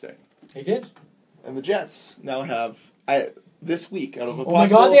came out today. He did. And the Jets now have this week out of a Oh my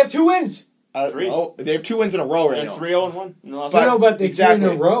possible. God, they have 2 wins. Three. Oh, they have 2 wins in a row right They're now. 3-0-1. In the last But- No, but they exactly.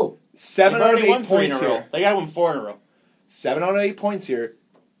 2 in a row. 7 They've out of already 8 won 3 in a points row. here. They got won 4 in a row. 7 out of 8 points here.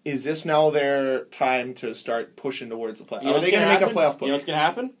 Is this now their time to start pushing towards the playoffs? You know Are what's they going to gonna make a happen? playoff push? You know what's going to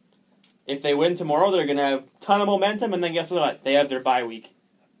happen? If they win tomorrow, they're going to have a ton of momentum, and then guess what? They have their bye week.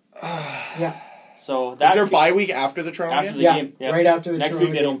 Yeah. So Is that's there bye week after the Toronto after game? the Yeah, game. Yeah. right after the Next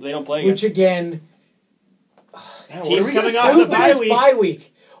Toronto week they don't play again. Which again, Yeah, what Teams are we gonna coming talk off the about? bye this week. bye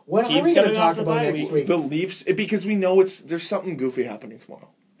week. What Teams are we going to coming off talk the about bye next week. week? The Leafs, because we know there's something goofy happening tomorrow.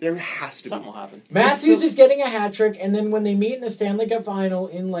 There has to Something be. will happen. Matthews is getting a hat trick, and then when they meet in the Stanley Cup final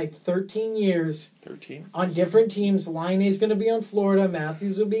in like 13 years 13. on different teams, Line is going to be on Florida,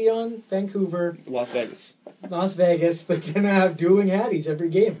 Matthews will be on Vancouver, Las Vegas. Las Vegas. They're going to have dueling hatties every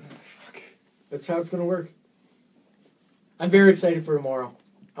game. That's how it's going to work. I'm very excited for tomorrow.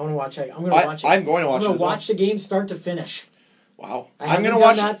 I want to watch it. I'm going to watch it. I'm going to watch I'm it going as to well. watch the game start to finish. Wow. I I'm haven't going to done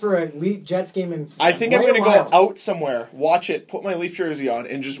watch that for a Leaf Jets game in I think I'm quite going a to go while. out somewhere, watch it, put my Leaf jersey on,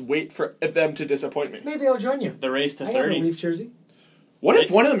 and just wait for them to disappoint me. Maybe I'll join you. The race to I have a 30. Leaf jersey. What if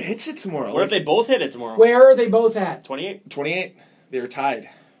one of them hits it tomorrow? What if they both hit it tomorrow? Where are they both at? 28. 28? They were tied.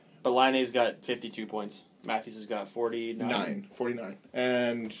 But Laine's got 52 points. Matthews has got 49. 49.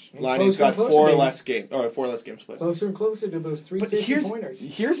 And And Laine's got closer, four baby. less games played. Closer and closer to those three But 50-pointers.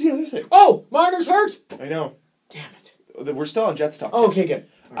 here's the other thing. Oh, Marner's hurt! I know. Damn it. We're still on Jets talk. Oh, okay, good.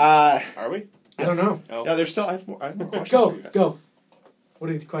 Are we? I don't know. Oh. No, there's still. I have more questions. For you guys. Go. What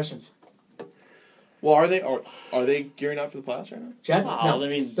are the questions? Well, are they gearing up for the playoffs right now? Jets? Well, No, I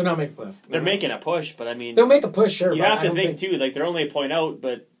mean- they're not making playoffs. They're making a push, but I mean, They'll make a push, sure. you but have I to don't think too. Like they're only a point out,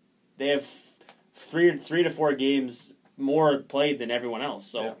 but they have three to four games more played than everyone else.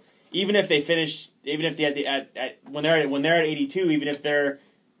 So Yeah. even if they finish, even if they at when they're at 82, even if they're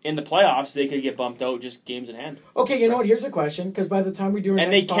in the playoffs, they could get bumped out just games in hand. Okay, you know what? Here's a question, because by the time we do our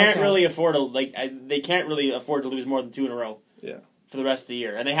And they next can't podcast- really afford they can't really afford to lose more than 2 in a row. Yeah. For the rest of the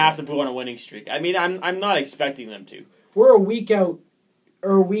year, and they have to go on a winning streak. I mean, I'm not expecting them to, We're a week out,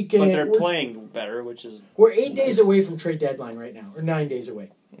 or a week in. but they're playing better, which is We're 8 days away from trade deadline right now, or 9 days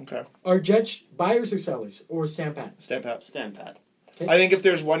away. Okay. Are Jets buyers or sellers, or stand pat? Stand pat. stand pat. I think if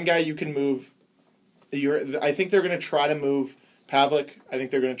there's one guy you can move, I think they're going to try to move Pavlik. I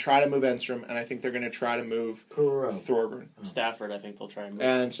think they're going to try to move Enstrom, and I think they're going to try to move Perot. Thorburn Stafford, I think they'll try and move.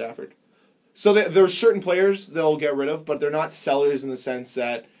 and Stafford. So there's certain players they'll get rid of, but they're not sellers in the sense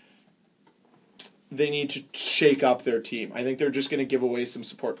that they need to shake up their team. I think they're just going to give away some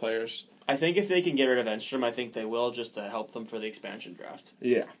support players. I think if they can get rid of Enstrom, I think they will, just to help them for the expansion draft.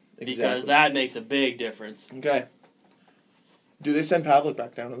 Yeah, Because that makes a big difference. Okay. Do they send Pavlik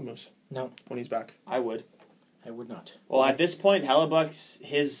back down to the Moose No, when he's back? I would. I would not. Well, at this point, Hellebuck's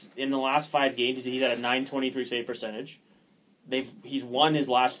in the last 5 games, he's at a .923 save percentage. He's won his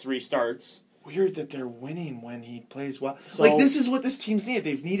last 3 starts. Weird that they're winning when he plays well. So- Like, this is what this team's needed.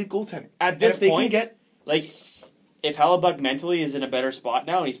 They've needed goaltending. At And this if they point, can get like, if Hellebuck mentally is in a better spot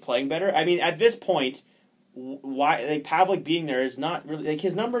now and he's playing better, I mean, at this point, why Pavlik being there is not really like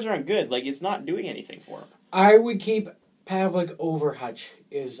his numbers aren't good. Like, it's not doing anything for him. I would keep Pavlik over Hutch.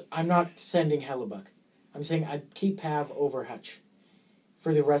 I'm not sending Hellebuck. I'm saying I'd keep Pav over Hutch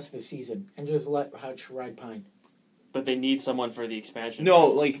for the rest of the season and just let Hutch ride pine. But they need someone for the expansion.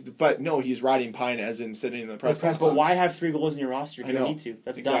 he's riding pine as in sitting in the press box. But why have 3 goals in your roster if you I know. don't need to?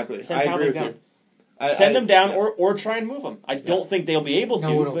 That's Exactly. dumb. Send I agree Pavlik with down. you. Send him down yeah. or try and move him. I don't think they'll be able to.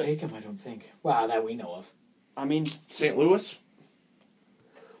 No one will but, take him, I don't think. Wow, that we know of. I mean, St. Louis?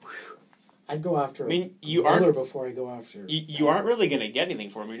 I'd go after you Miller aren't before I go after. you aren't really going to get anything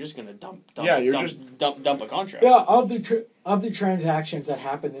for him. You're just going to dump a contract. Yeah, of the transactions that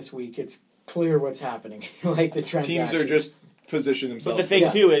happened this week, it's clear what's happening. Like the transactions. Teams are just positioning But themselves. the thing Yeah.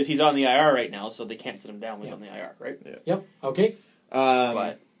 too is he's on the IR right now, so they can't sit him down when he's on the IR, right? Yep. Okay.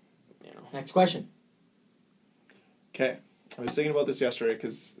 But Next question. Okay. I was thinking about this yesterday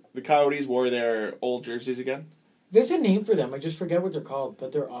because the Coyotes wore their old jerseys again. There's a name for them. I just forget what they're called,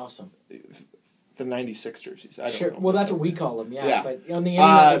 but they're awesome. The 96 jerseys. I don't Sure. know. Well, that's what we call them. Yeah. Yeah. But on the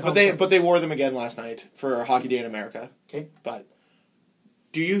internet, But they wore them again last night for Hockey Day in America. Okay. But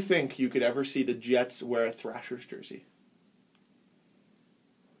do you think you could ever see the Jets wear a Thrashers jersey?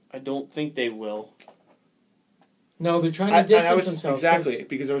 I don't think they will. No, they're trying to distance themselves. Exactly,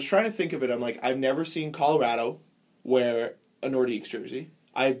 because I was trying to think of it. I'm like, I've never seen Colorado wear a Nordiques jersey.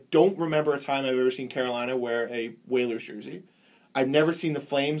 I don't remember a time I've ever seen Carolina wear a Whalers jersey. I've never seen the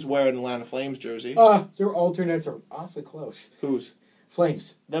Flames wear an Atlanta Flames jersey. Their alternates are awfully close. Whose?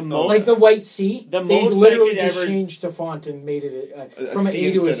 Flames. The most Like the white C, The they most literally I could just ever- changed the font and made it A from an C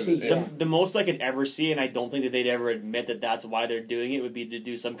A to a instead of C. it, yeah. the most I could ever see, and I don't think that they'd ever admit that that's why they're doing it, would be to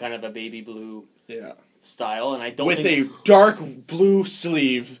do some kind of a baby blue Yeah. style, and I don't With think, a dark blue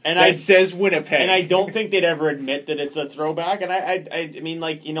sleeve And that I- says Winnipeg. and I don't think they'd ever admit that it's a throwback. And I mean,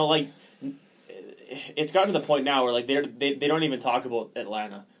 like, you know, like, it's gotten to the point now where like they don't even talk about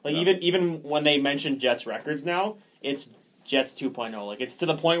Atlanta. Like No. even when they mention Jets records now, it's Jets 2.0. Like it's to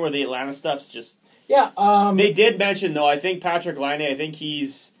the point where the Atlanta stuff's just. Yeah. They did mention though. I think Patrick Laine. I think he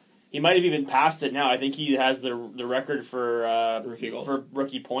might have even passed it now. I think he has the record for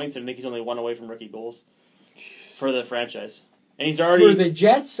rookie points, and I think he's only 1 away from rookie goals for the franchise. And he's already for the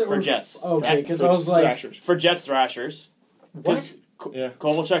Jets or for Jets. Okay, because For I was like, Thrashers. for Jets Thrashers. what? Yeah.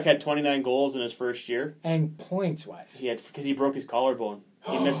 Kovalchuk had 29 goals in his first year. And points wise. Because he broke his collarbone.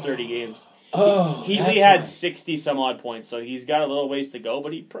 He missed 30 games. Oh, He that's had why. 60 some odd points, so he's got a little ways to go,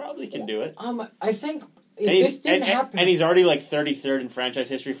 but he probably can do it. I think if And this didn't happen, and he's already like 33rd in franchise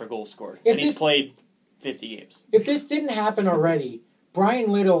history for goals scored. If And he's this- played 50 games. if this didn't happen already, Brian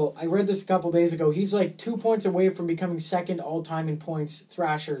Little, I read this a couple days ago. He's like 2 points away from becoming second all time in points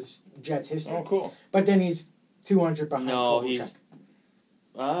Thrashers Jets history. Oh, cool. But then he's 200 behind No, Kovalchuk. he's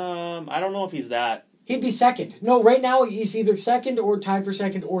I don't know if he's that. He'd be second. No, right now he's either second or tied for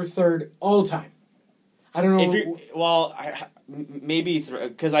second or third all time. I don't know. Maybe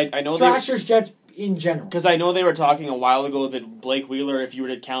because I know Thrashers, Jets in general. Because I know they were talking a while ago that Blake Wheeler, if you were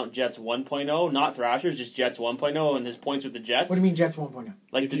to count Jets 1.0, not Thrashers, just Jets 1.0, and his points with the Jets. What do you mean Jets 1.0?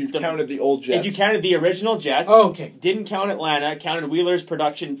 Like if you counted the old Jets. If you counted the original Jets. Oh, okay. Didn't count Atlanta, counted Wheeler's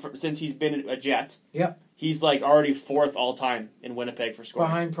production since he's been a Jet. Yep. He's like already fourth all time in Winnipeg for scoring.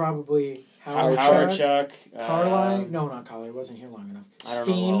 Behind probably Howard Chuck. Carline? No, not Carline. He wasn't here long enough. I don't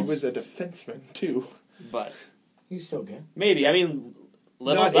know. He was a defenseman, too. But he's still good. maybe. I mean,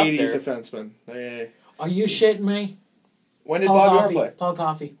 Little's Not up 80s there. defenseman. Hey. Are you shitting me? When did Paul Bob Orr Coffey. play? Paul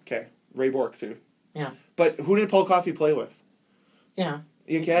Coffey. Okay. Ray Bork, too. Yeah. But who did Paul Coffey play with? Yeah.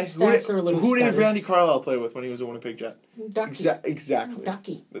 Okay. His stats are a little Who did stuttery. Randy Carlisle play with when he was a Winnipeg Jet? Ducky. Exactly.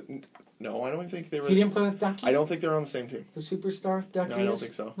 Ducky. No, I don't think they were. He didn't play with Ducky? I don't think they were on the same team. The superstar Ducky No, I don't is?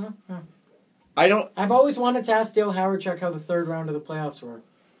 think so. No? No. I don't. I've always wanted to ask Dale Howardchuk how the third round of the playoffs were,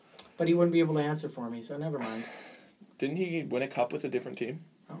 but he wouldn't be able to answer for me, so never mind. Didn't he win a cup with a different team?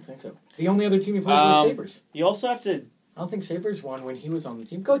 I don't think so. The only other team he played was Sabres. You also have to. I don't think Sabres won when he was on the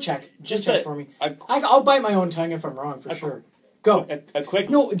team. Go check. Just check for me. a- I'll bite my own tongue if I'm wrong, for sure. Go. A quick.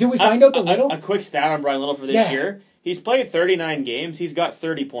 No, did we find out the Little? A quick stat on Bryan Little for this Yeah. year. He's played 39 games. He's got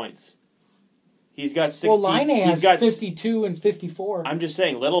 30 points. He's got 16. Well, Line has he's got 52 and 54. I'm just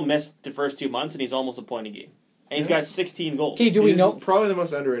saying, Little missed the first 2 months, and he's almost a point a game. And he's got 16 goals. Okay, do we He's know? Probably the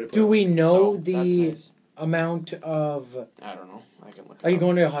most underrated player. Do we know So, the that's nice. amount of? I don't know. I can look. Are you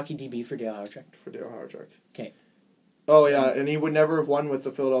going to a hockey DB for Dale Howardchuk? For Dale Howardchuk. Okay. Oh, yeah, and he would never have won with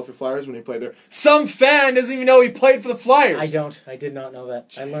the Philadelphia Flyers when he played there. Some fan doesn't even know he played for the Flyers. I don't. I did not know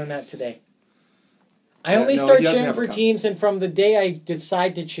that. I learned that today. I Yeah, only no, start he doesn't cheering have a for cup. teams, and from the day I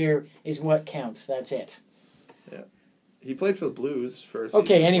decide to cheer is what counts. That's it. He played for the Blues for a season.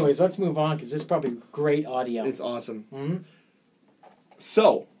 Okay, anyways, let's move on, because this is probably great audio. It's awesome. Hmm?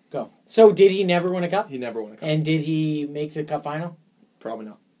 So, Go. So, did he never win a cup? he never won a cup. And did he make the cup final? Probably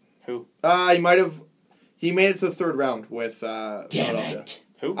not. Who? He might have. He made it to the third round with Damn Philadelphia. it.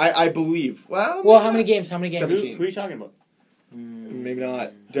 Who? I believe. Well, how many games? How many games? 17. Who are you talking about? Maybe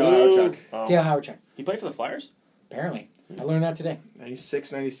not. Dale Howardchuk. Oh. Dale Howardchuk. He played for the Flyers? Apparently. I learned that today.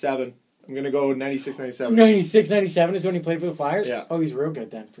 96, 97. I'm going to go 96, 97. 96, 97 is when he played for the Flyers? Yeah. Oh, he's real good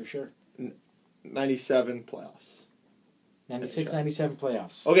then, for sure. 97 playoffs. 96, 97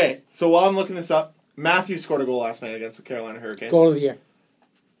 playoffs. Okay, so while I'm looking this up, Matthews scored a goal last night against the Carolina Hurricanes. Goal of the year.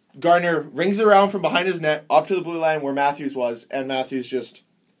 Gardner rings it around from behind his net up to the blue line where Matthews was, and Matthews just,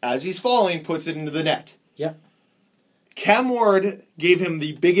 as he's falling, puts it into the net. Yep. Cam Ward gave him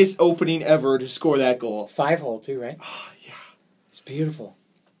the biggest opening ever to score that goal. 5-hole too, right? Yeah. It's beautiful.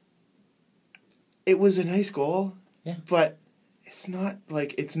 It was a nice goal, Yeah. but it's not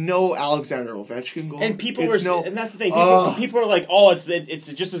like it's no Alexander Ovechkin goal. And people It's were, and that's the thing. Ugh. People are like, "Oh, it's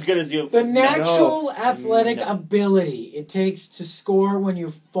just as good as you." The natural athletic No. ability it takes to score when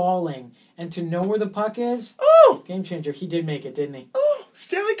you're falling and to know where the puck is. Oh, Game changer. He did make it, didn't he?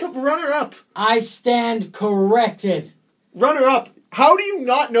 Stanley Cup runner-up. I stand corrected. Runner-up. How do you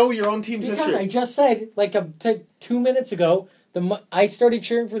not know your own team's Because history? I just said, like 2 minutes ago, I started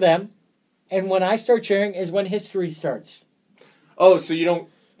cheering for them, and when I start cheering is when history starts. Oh, so you don't.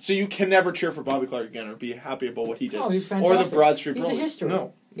 So you can never cheer for Bobby Clark again or be happy about what he did. Oh, he's Or fantastic. the Broad Street He's a Bullies. history.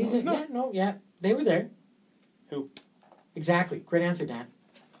 No. He's not. yeah, they were there. Who? Exactly. Great answer, Dan.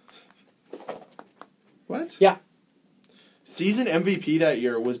 What? Yeah. Season MVP that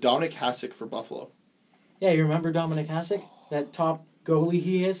year was Dominic Hasek for Buffalo. Yeah, you remember Dominic Hasek? That top goalie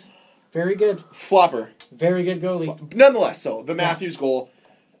he is? Very good. Flopper. Very good goalie. Nonetheless, so the Matthews goal,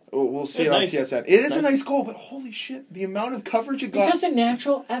 we'll see It's it on nice. TSN. It is a Nice. nice goal, but holy shit, the amount of coverage it got. Because of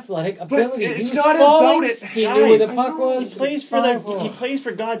natural athletic ability. it's he was not falling, about it. He knew where the Guys, puck was. He plays It's for fine. he plays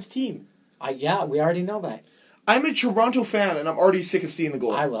for God's team. Yeah, we already know that. I'm a Toronto fan, and I'm already sick of seeing the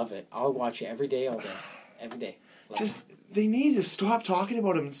goal. I love it. I'll watch it every day, all day. Every day. Love Just, they need to stop talking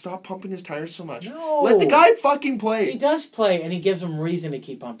about him and stop pumping his tires so much. No. Let the guy fucking it. play. He does play, and he gives him reason to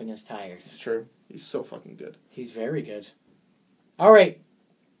keep pumping his It's tires. true. He's so fucking good. He's very good. All right.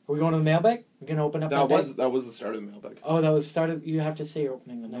 Are we going to the mailbag? We're going to open up That bag? was the start of the mailbag. Oh, that was started. You have to say you're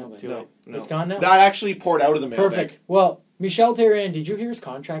opening the mailbag. No. It's gone now? That actually poured out of the mailbag. Perfect. Well, Michel Therrien, did you hear his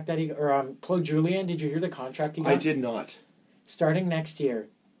contract that he... Or Claude Julien, did you hear the contract he got? I did not. Starting next year,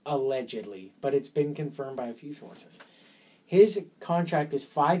 allegedly, but it's been confirmed by a few sources. His contract is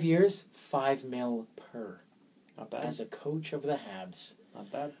 5 years, $5 million per. Not bad. As a coach of the Habs.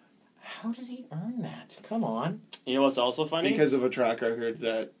 Not bad. How did he earn that? Come on. You know what's also funny? Because of a track record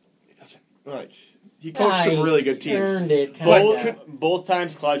that Like, he coached some really good teams. Earned it, Both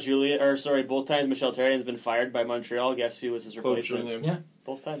times both times Michel Therrien's been fired by Montreal. Guess who was his replacement? Yeah.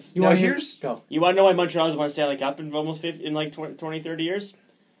 Both times. You want to go? You want to know why Montreal has won a Stanley Cup in almost 20, 30 years?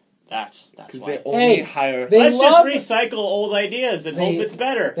 That's Because why. they only hire... Let's just recycle old ideas and hope it's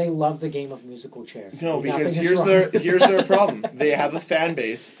better. They love the game of musical chairs. No, because here's their problem. They have a fan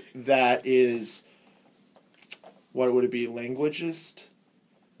base that is... What would it be? Linguist?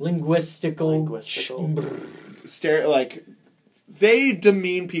 Linguistical. They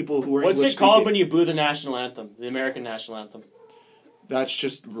demean people who are What's English it called speaking. when you boo the national anthem? The American national anthem. That's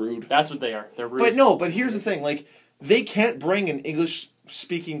just rude. That's what they are. They're rude. But here's the thing. Like, they can't bring an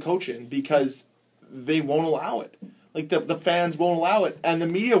English-speaking coach in because they won't allow it. Like, the fans won't allow it, and the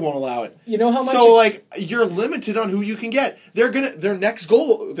media won't allow it. You know how much... So, you're limited on who you can get. Their next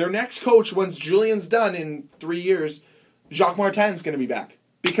coach, once Julian's done in 3 years, Jacques Martin's going to be back.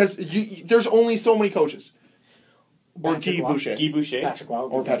 Because there's only so many coaches. Or Guy Boucher. Patrick Waugh.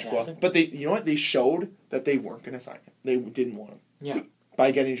 Or Patrick Waugh. But you know what? They showed that they weren't going to sign him. They didn't want him. Yeah.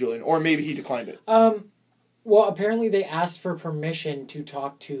 By getting Julian. Or maybe he declined it. Well, apparently they asked for permission to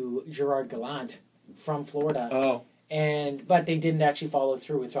talk to Gerard Gallant from Florida. Oh. But they didn't actually follow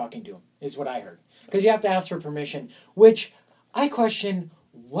through with talking to him, is what I heard. Because you have to ask for permission, which I question,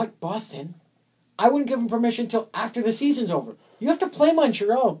 what Boston? I wouldn't give him permission until after the season's over. You have to play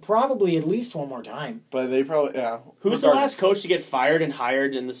Montreal probably at least one more time. But they probably, yeah. Who's the last coach to get fired and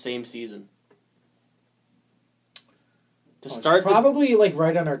hired in the same season? Probably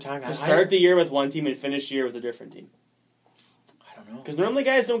right on our timeline. To start the year with one team and finish the year with a different team. I don't know. Because normally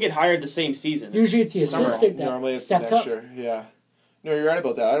guys don't get hired the same season. Usually it's the assistant that normally it's steps next up. year. Yeah. No, you're right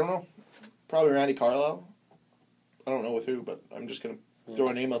about that. I don't know. Probably Randy Carlisle. I don't know with who, but I'm just going to throw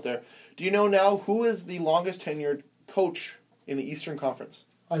a name out there. Do you know now who is the longest tenured coach in the Eastern Conference?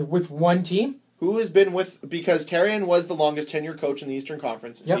 With one team? Who has been with... Because Therrien was the longest tenured coach in the Eastern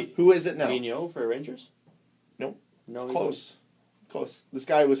Conference. Yep. Who is it now? Vigneault for Rangers? Nope. No, Close. This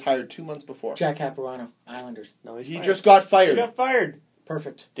guy was hired 2 months before. Jack Capuano, Islanders. No, He just got fired. He got fired.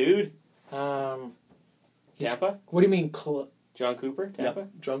 Perfect. Dude. Tampa? What do you mean? John Cooper? Tampa? Yeah,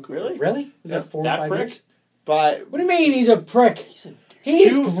 John Cooper. Really? Really? Is that 4 or 5 prick? years? But What do you mean he's a prick?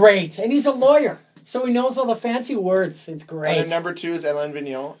 He's great, and he's a lawyer. So he knows all the fancy words. It's great. And then number 2 is Alain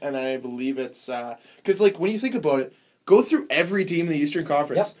Vigneault, and then I believe it's... Because, when you think about it, go through every team in the Eastern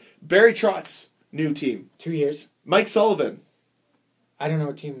Conference. Yep. Barry Trotz, new team. 2 years. Mike Sullivan. I don't know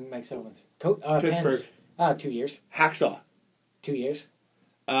what team Mike Sullivan's. Pittsburgh. Pens. 2 years. Hacksaw. 2 years.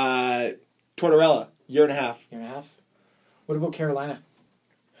 Tortorella, year and a half. Year and a half. What about Carolina?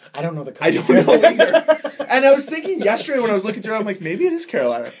 I don't know the coach. I don't know either. And I was thinking yesterday when I was looking through, I'm like, maybe it is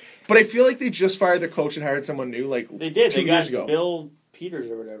Carolina. But I feel like they just fired their coach and hired someone new, They did. 2 They years got ago. Bill Peters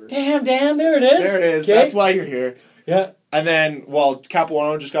or whatever. Damn, there it is. There it is. Okay. That's why you're here. Yeah. And then,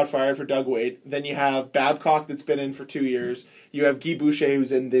 Capuano just got fired for Doug Wade. Then you have Babcock that's been in for 2 years. You have Guy Boucher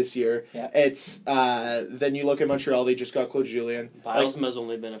who's in this year. Yeah. It's then you look at Montreal. They just got Claude Julien. Bilesma has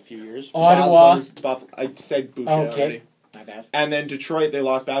only been a few years. Ottawa. I said Boucher Okay. already. My bad. And then Detroit, they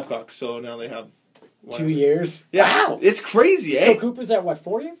lost Babcock, so now they have 2 years. Yeah, Wow. it's crazy, eh? So Cooper's at what,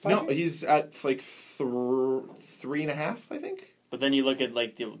 4 years? 5 No, years? he's at 3.5, I think. But then you look at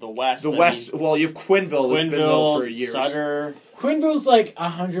the West. The West. Well, you have Quinville that's been there for years. Sutter. Quinville's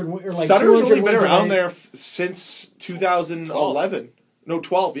 100 or Sutter's 200 only been wins around a there since 2011. No,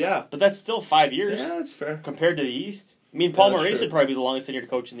 12. Yeah. But that's still 5 years. Yeah, that's fair. Compared to the East. I mean, Paul that's Maurice true. would probably be the longest tenured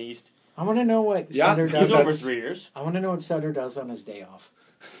coach in the East. I want to know what Yeah, Sutter does. He's over 3 years. I want to know what Sutter does on his day off.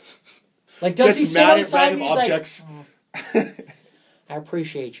 Does he Gets sit mad at outside and random he's objects. I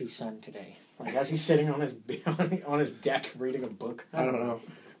appreciate you, son, today. As he's sitting on his deck reading a book. I don't know.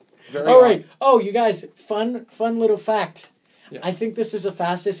 Very All odd. right. Oh, you guys, fun little fact. Yeah. I think this is the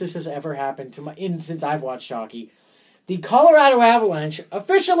fastest this has ever happened since I've watched hockey. The Colorado Avalanche,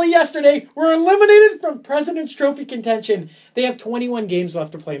 officially yesterday, were eliminated from President's Trophy contention. They have 21 games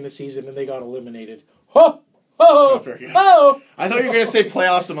left to play in the season, and they got eliminated. Ho! Ho! That's not very good. Ho! I thought you were going to say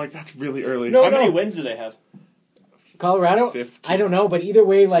playoffs. I'm like, that's really early. No, How many wins do they have? Colorado? 15. I don't know, but either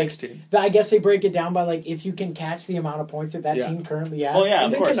way, 16. I guess they break it down by if you can catch the amount of points that Yeah. team currently has. Well, yeah, and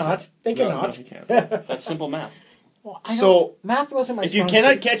of they course. cannot. They No, cannot. you can't. That's simple math. Well, math wasn't my If you strong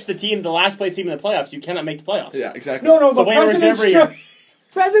cannot suit. catch the last place team in the playoffs, you cannot make the playoffs. Yeah, exactly. No, It's the but way it works President's every Trophy. year.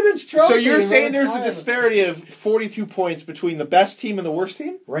 President's Trophy. So you're is saying what there's a it's disparity of 42 points between the best team and the worst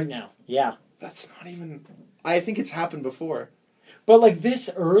team? right now. Yeah, That's not even... I think it's happened before. but this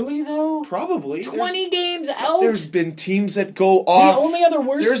early though. Probably. 20 games out. There's been teams that go off. The only other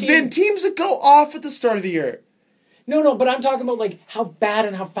worst There's team. been teams that go off at the start of the year. No, but I'm talking about like how bad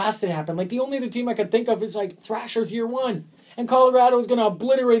and how fast it happened. Like the only other team I could think of is like Thrashers year 1. And Colorado is going to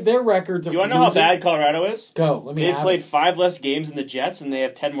obliterate their records. You want to know how bad Colorado is? Go. Let me They've have played it. 5 less games than the Jets, and they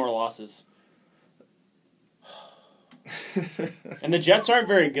have 10 more losses. And the Jets aren't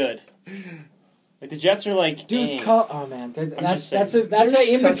very good. Like the Jets are like, Dude, oh man, that's just a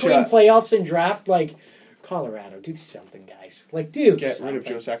in such between a- playoffs and draft. Like Colorado, do something, guys. Like, do Get something. rid of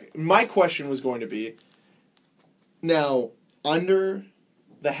Joe Sakic. My question was going to be, now, under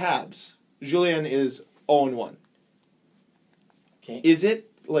the Habs, Julien is 0-1. Okay. Is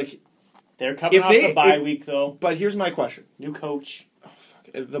it, like... they're coming off the bye week, though. But here's my question. New coach. Oh, fuck.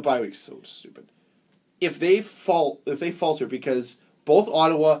 The bye week's so stupid. If they falter because both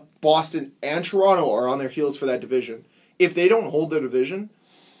Ottawa, Boston, and Toronto are on their heels for that division, if they don't hold their division,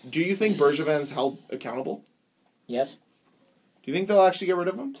 do you think Bergevin's held accountable? Yes. Do you think they'll actually get rid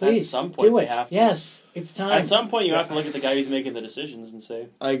of him? Please, At some point do they it. have to. Yes, it's time. At some point, you have to look at the guy who's making the decisions and say...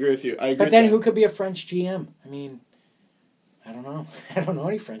 I agree with you. But then who could be a French GM? I mean, I don't know. I don't know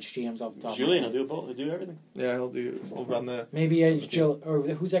any French GMs off the top Julien of will my head. do both. He'll do everything. Yeah, he'll run the... Maybe Jill, or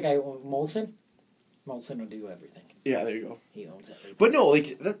who's that guy, Molson? Molson will do everything. Yeah, there you go. He owns everything. But no,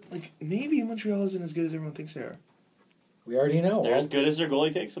 maybe Montreal isn't as good as everyone thinks they are. We already know. They're as good as their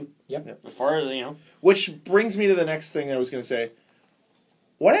goalie takes them. Yep. As far as, Which brings me to the next thing I was going to say.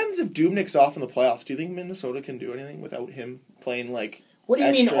 What happens if Dubnyk's off in the playoffs? Do you think Minnesota can do anything without him playing like? What do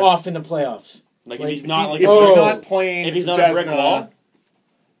you mean extra- off in the playoffs? Like, Like, if he's not, like... If Oh. he's not playing, If he's not a brick Vezina, wall?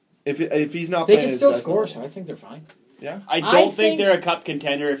 If he's not They playing, can still Vezina, score, so I think they're fine. Yeah. I don't think think they're a cup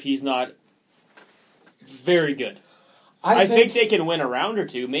contender if he's not very good. I think they can win a round or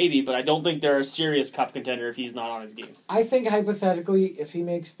two, maybe, but I don't think they're a serious cup contender if he's not on his game. I think hypothetically, if he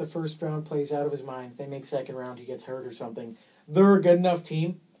makes the first round, plays out of his mind, they make second round, he gets hurt or something, they're a good enough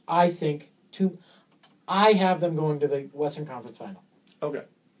team, I think, I have them going to the Western Conference Final. Okay.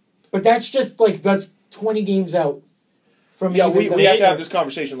 But that's just, that's 20 games out from Yeah, even we have to have this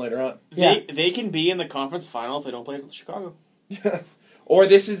conversation later on. Yeah. They can be in the conference final if they don't play Chicago. Or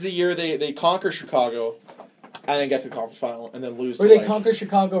this is the year they conquer Chicago, and then get to the conference final, and then lose. Or to they conquer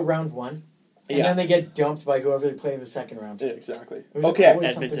Chicago round 1, and then they get dumped by whoever they play in the second round. Yeah, exactly. There's Okay.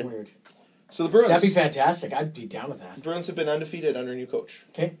 always something Edmonton. weird. So the Bruins. That'd be fantastic. I'd be down with that. Bruins have been undefeated under a new coach.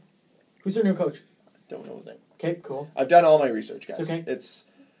 Okay. Who's their new coach? Don't know his name. Okay, cool. I've done all my research, guys. It's okay.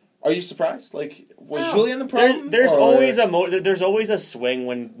 Are you surprised? Like, was No. Julien the problem? There's or- there's always a swing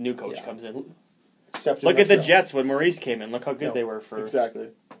when new coach Yeah. comes in. Except in Look at the Montreal. Jets when Maurice came in. Look how good No, they were for Exactly.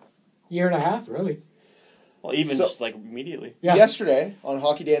 Year and a half, really. well, even So- just like immediately. Yeah. Yesterday, on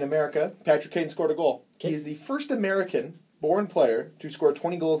Hockey Day in America, Patrick Kane scored a goal. Okay. He is the first American-born player to score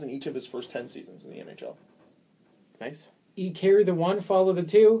 20 goals in each of his first 10 seasons in the NHL. Nice. He carry the 1, follow the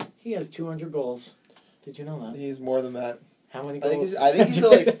 2. He has 200 goals. Did you know that? He's more than that. How many I think goals? he's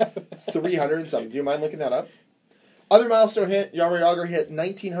like 300 and something. Do you mind looking that up? Other milestone hit, Jaromir Jagr hit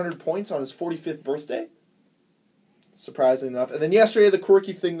 1,900 points on his 45th birthday. Surprisingly enough. And then yesterday, the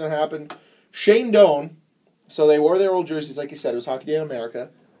quirky thing that happened, Shane Doan, so they wore their old jerseys, like you said, it was Hockey Day in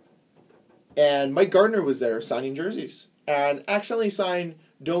America. And Mike Gardner was there signing jerseys. And accidentally signed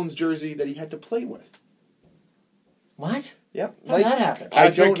Doan's jersey that he had to play with. What? Yep. How did that happen? I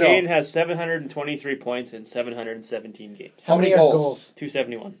Patrick don't know. Kane has 723 points in 717 games. How many are goals?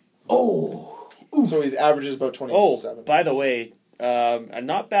 271. Oh. So he averages about 27. Oh, by the way, a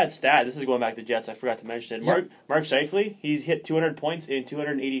not bad stat. This is going back to Jets. I forgot to mention it. Yep. Mark Scheifele, he's hit 200 points in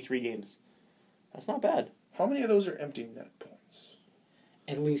 283 games. That's not bad. How many of those are empty net points?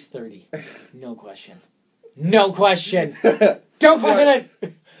 At least 30. No question. No question. Don't question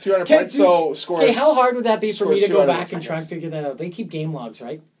it. 200 Okay, points, so scores... Okay, how hard would that be for me scores to go 200 back and try and points. figure that out? They keep game logs,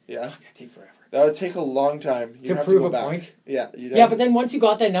 right? Yeah. That'd take forever. That would take a long time. You'd To have prove to go a back. point? Yeah. Yeah, but then once you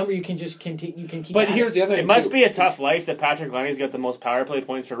got that number, you can just continue. You can keep. But at here's it. the other thing, It must too. be a tough life that Patrick Liney's got the most power play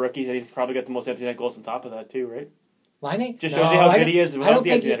points for rookies, and he's probably got the most empty net goals on top of that too, right? Line Just shows you how good he is I without don't the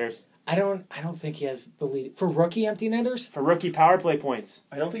think empty netters. I don't think he has the lead for rookie empty netters. For rookie power play points.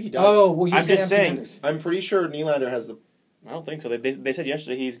 I don't think he does. Oh, well, you I'm said just empty saying. netters. I'm pretty sure Nylander has the... I don't think so. They said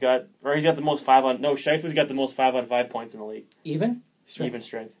yesterday he's got the most 5-on. No, Scheifele's got the most 5-on-5 points in the league. Even strength. Even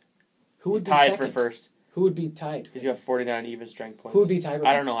strength. Who would be Tied second? for first. Who would be tied? He's got 49 even strength points. Who would be tied with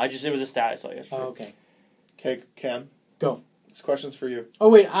I him? don't know. It was a stat I saw yesterday. Oh, okay. Okay, Cam. Go. This question's for you. Oh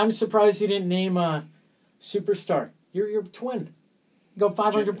wait, I'm surprised you didn't name superstar. You're your twin. You got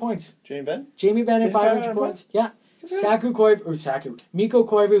 500 points. Jamie Benn? Jamie Benn had Yeah, 500 500 points. Yeah. Mikko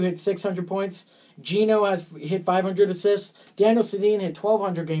Koivu hit 600 points. Gino has hit 500 assists. Daniel Sedin hit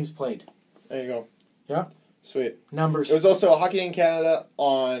 1,200 games played. There you go. Yeah. Sweet. Numbers. It was also Hockey Day in Canada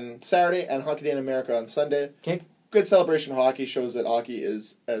on Saturday and Hockey Day in America on Sunday. Okay. good celebration hockey shows that hockey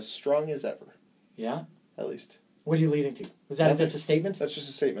is as strong as ever. Yeah? At least. What are you leading to? Was that Nothing. just a statement? That's just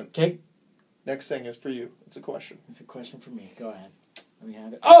a statement. Okay. Next thing is for you. It's a question. It's a question for me. Go ahead. Let me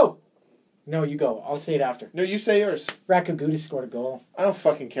have it. Oh! No, you go. I'll say it after. No, you say yours. Ratko Gudas scored a goal. I don't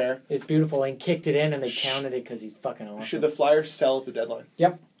fucking care. It's beautiful and kicked it in and they counted it because he's fucking awesome. Should the Flyers sell at the deadline?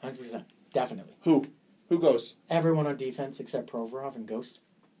 Yep, 100%. Definitely. Who? Who goes? Everyone on defense except Provorov and Ghost.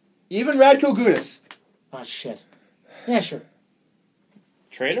 Even Radko Gudas. Oh, shit. Yeah, sure.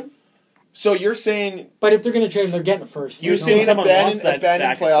 Trade him? So you're saying But if they're going to trade him, they're getting it first. you're No, saying someone wants that abandon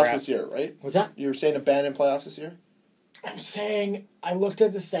sack of playoffs crap. this year, right? What's that? You're saying abandon playoffs this year? I'm saying I looked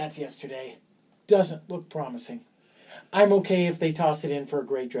at the stats yesterday. Doesn't look promising. I'm okay if they toss it in for a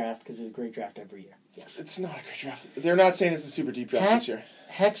great draft because it's a great draft every year. Yes. It's not a great draft. They're not saying it's a super deep draft this year.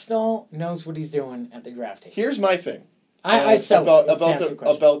 Hextall knows what he's doing at the draft table. Here's my thing. I sell about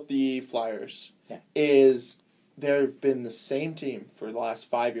the Flyers. Yeah. Is they've been the same team for the last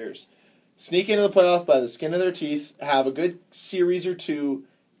 5 years. Sneak into the playoffs by the skin of their teeth, have a good series or two,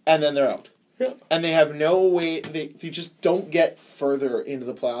 and then they're out. Yeah. And they have no way. They just don't get further into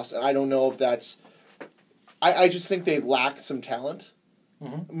the playoffs. And I don't know if that's. I just think they lack some talent,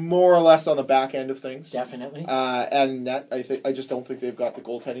 more or less on the back end of things. Definitely. And net, I just don't think they've got the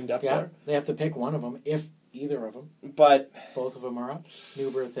goaltending depth Yeah, there. they have to pick one of them, if either of them. But Both of them are up.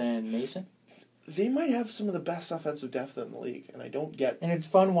 Newbirth and Mason. they might have some of the best offensive depth in the league, and I don't get. And it's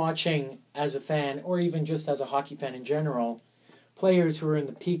fun watching as a fan, or even just as a hockey fan in general, players who are in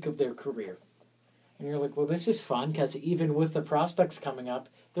the peak of their career. And you're like, well, this is fun, because even with the prospects coming up,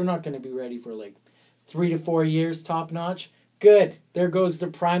 they're not going to be ready for 3 to 4 years top notch. Good. There goes the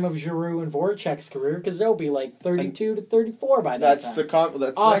prime of Giroux and Voracek's career, because they'll be 32 to 34 by that That's time.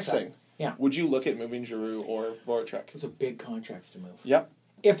 that's Awesome. the next thing. Yeah. Would you look at moving Giroux or Voracek? Those are big contracts to move. Yep.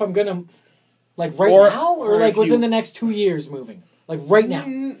 If I'm going to, right Or- now, or or if within you- the next 2 years moving? Right now.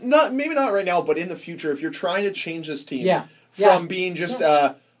 Maybe not right now, but in the future, if you're trying to change this team Yeah. from being just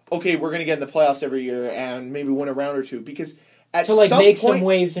okay, we're going to get in the playoffs every year and maybe win a round or two, because at To some make point, some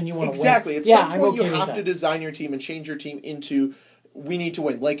waves and you want to exactly. win. At some I'm point, okay you with have that. to design your team and change your team into we need to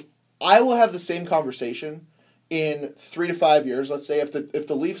win. I will have the same conversation in 3 to 5 years. Let's say if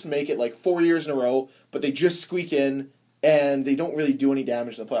the Leafs make it 4 years in a row, but they just squeak in and they don't really do any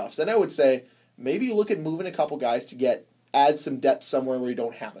damage in the playoffs, then I would say maybe you look at moving a couple guys to add some depth somewhere where you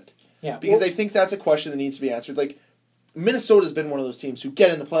don't have it. Yeah, Because I think that's a question that needs to be answered. Minnesota's been one of those teams who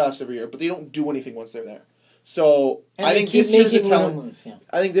get in the playoffs every year, but they don't do anything once they're there. So And I they think keep this year's a making little telling. moves, yeah.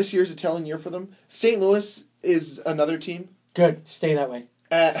 I think this year's a telling year for them. St. Louis is another team, Good. Stay that way.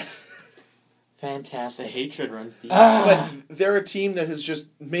 The Fantastic. hatred runs deep. but they're a team that has just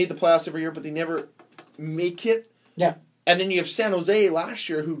made the playoffs every year, but they never make it. Yeah. And then you have San Jose last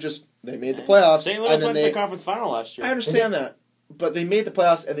year, who they made the playoffs. St. and Louis then went to the conference final last year. I understand that, but they made the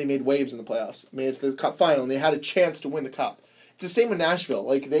playoffs and they made waves in the playoffs. Made it to the cup final, and they had a chance to win the cup. It's the same with Nashville.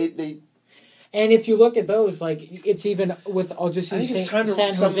 They And if you look at those, it's even with, I'll just I use think it's time for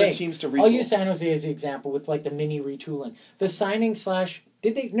San some of the Jose. teams to I'll retool. use San Jose as the example with the mini retooling. The signing /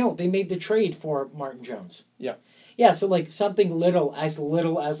 did they? No, they made the trade for Martin Jones. Yeah. Yeah, so something little as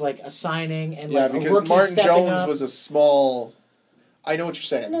a signing and Yeah, a because rookie Martin stepping Jones up. was a small. I know what you're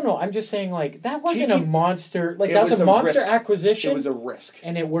saying. No, I'm just saying that wasn't a Taking- monster. It That was a monster risk. acquisition. It was a risk,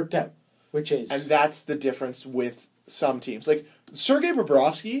 and it worked out, which is and that's the difference with some teams. Sergei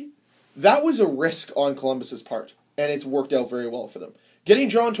Bobrovsky, that was a risk on Columbus's part, and it's worked out very well for them. Getting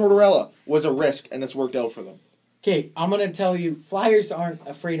John Tortorella was a risk, and it's worked out for them. Okay, I'm going to tell you, Flyers aren't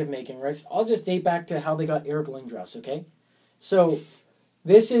afraid of making risks. I'll just date back to how they got Eric Lindros, okay? So,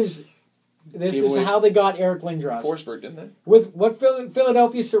 this is away how they got Eric Lindros. Forsberg, didn't they? With what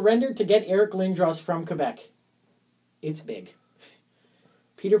Philadelphia surrendered to get Eric Lindros from Quebec. It's big.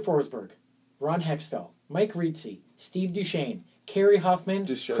 Peter Forsberg, Ron Hextall, Mike Rizzi, Steve Duchesne, Kerry Huffman,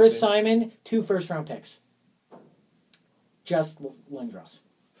 Disgusting. Chris Simon, 2 first-round picks. Just Lindros.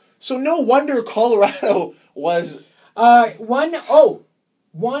 So no wonder Colorado was.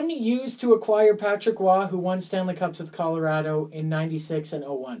 One used to acquire Patrick Waugh, who won Stanley Cups with Colorado in '96 and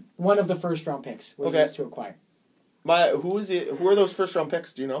 '01. One of the first-round picks was Okay. used to acquire. Who is it? Who are those first round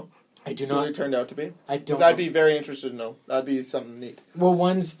picks? Do you know? I do Who not. they turned out to be? I don't. 'Cause I'd know. be very interested to know. That'd be something neat. Well,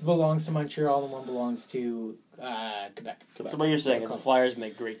 one belongs to Montreal and one belongs to Quebec. So what you're saying is the Flyers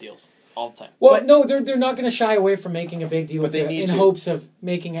make great deals all the time. Well, But- no, they're not going to shy away from making a big deal But they need in to. hopes of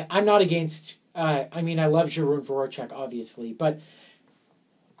making it. I'm not against. I love Giroux and Voracek, obviously, but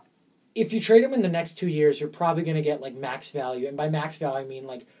if you trade them in the next 2 years, you're probably going to get max value, and by max value I mean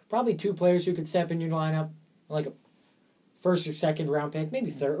probably 2 players who could step in your lineup, first or second round pick,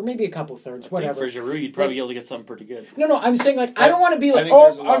 maybe third, or maybe a couple thirds, whatever. For Giroux, you'd probably be able to get something pretty good. No, I'm saying, like, I don't want to be like,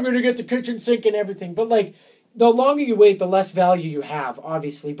 I'm going to get the kitchen sink and everything. But, like, the longer you wait, the less value you have,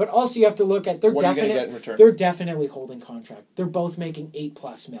 obviously. But also you have to look at, What are you gonna get in return? They're definitely holding contract. They're both making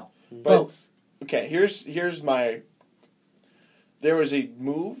 $8+ million. Both. Okay, here's my... There was a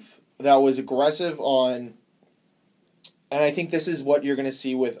move that was aggressive on... And I think this is what you're going to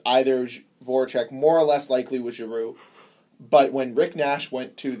see with either Voracek, more or less likely with Giroux. But when Rick Nash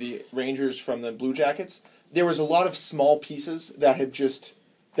went to the Rangers from the Blue Jackets, there was a lot of small pieces that had just...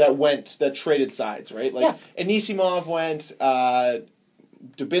 That traded sides, right? Like, Anisimov went,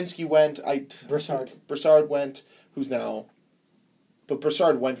 Dubinsky went, Brassard went, who's now... But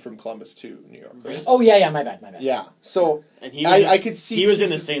Brassard went from Columbus to New York, right? Oh, yeah, my bad. Yeah, so and he was I could see... He was in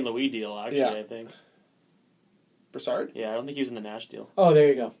the St. Louis deal, actually, I think. Brassard? Yeah, I don't think he was in the Nash deal. Oh, there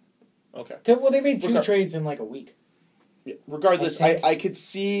you go. Okay. Well, they made two trades in, like, a week. Yeah, regardless, I could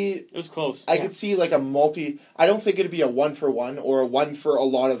see... It was close. I could see, like, a multi... I don't think it'd be a 1-for-1 or a 1 for a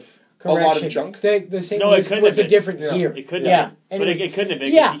lot of junk. The St. Louis was a different year. It couldn't have been. But it couldn't have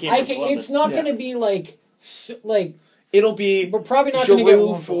been because he came from Columbus. It's not going to be, like... It'll be... We're probably not going to get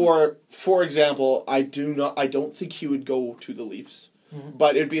one for example, I don't think he would go to the Leafs. Mm-hmm.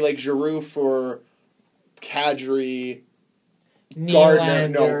 But it'd be like Giroux for Kadri...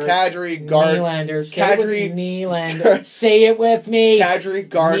 Gardner. Kadri, Gardner. Nylander. Say it with me. Kadri,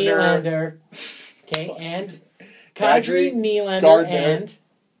 Gardner. Nylander. Okay, and Kadri, Nylander, Gardner,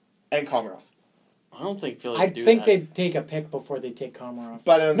 and Komarov. I don't think Philly would do that. I think they'd take a pick before they take Komarov.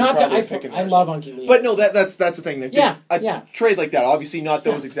 But I love Unky Lee. But no, that's the thing. A trade like that, obviously not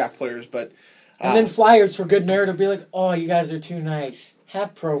those exact players, but... and then Flyers, for good merit, would be like, oh, you guys are too nice.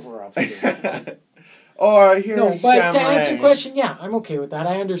 Have Provorov. Or here's but Sam to answer Ray. your question, yeah, I'm okay with that.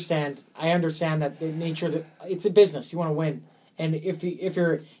 I understand that the nature of it's a business. You want to win, and if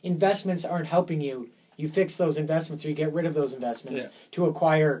your investments aren't helping you, you fix those investments or you get rid of those investments to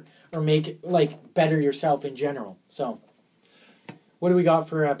acquire or make better yourself in general. So, what do we got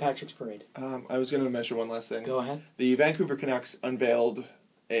for Patrick's Parade? I was going to mention one last thing. Go ahead. The Vancouver Canucks unveiled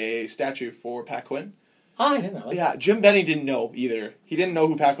a statue for Pat Quinn. Oh, I didn't know that. Yeah, Jim Benning didn't know either. He didn't know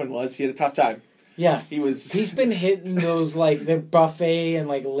who Pat Quinn was. He had a tough time. Yeah, He's been hitting those the buffet and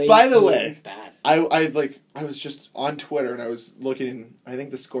late. By the way, it's bad. I was just on Twitter and I was looking. I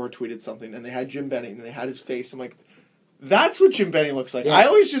think the Score tweeted something and they had Jim Benning and they had his face. I'm like, that's what Jim Benning looks like. Yeah. I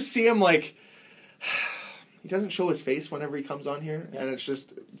always just see him he doesn't show his face whenever he comes on here, and it's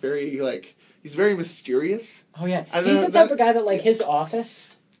just very he's very mysterious. Oh yeah, and he's the type of guy that his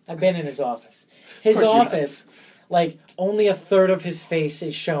office. I've been in his office. His office. Only a third of his face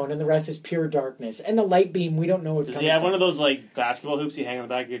is shown, and the rest is pure darkness. And the light beam, we don't know what's coming from. Does he have one of those, basketball hoops you hang on the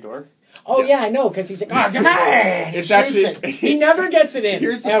back of your door? Oh, yeah, I know, because he's like, oh, come on! It's actually... He never gets it in.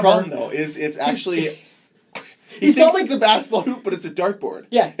 Here's the problem, though, is it's actually... He thinks it's a basketball hoop, but it's a dartboard.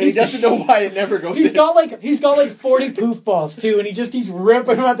 Yeah. And he doesn't know why it never goes in. He's got 40 poof balls, too, and he just keeps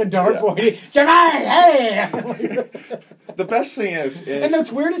ripping them at the dartboard. Come on, hey! The best thing is... And what's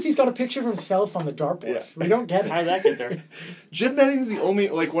weird is he's got a picture of himself on the dartboard. Yeah. We don't get it. How did that get there? Jim Benning's the only,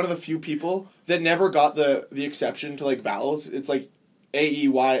 one of the few people that never got the exception to, vowels. It's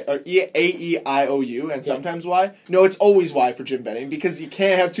A-E-Y, or A-E-I-O-U, and sometimes Y. No, it's always Y for Jim Benning, because you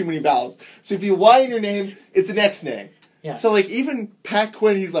can't have too many vowels. So if you Y in your name, it's an X name. Yeah. So, even Pat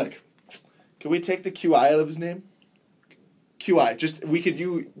Quinn, he's like, can we take the Q-I out of his name? Q-I. Just, we could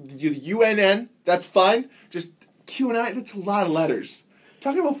do U-N-N, that's fine. Just Q and I, that's a lot of letters.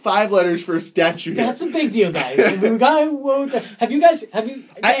 Talking about 5 letters for a statue. That's a big deal, guys. Have you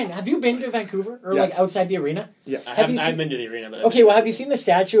been to Vancouver? Or outside the arena? Yes. I haven't been to the arena, but okay, well, have you seen the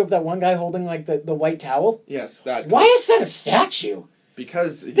statue of that one guy holding the white towel? Yes, that. Why is that a statue?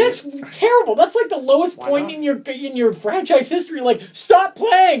 Because that's terrible. That's the lowest point in your franchise history. Stop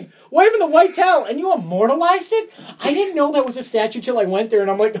playing, waving the white towel, and you immortalized it. I didn't know that was a statue till I went there,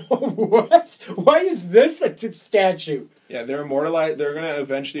 and I'm like, what? Why is this a statue? Yeah, they're going to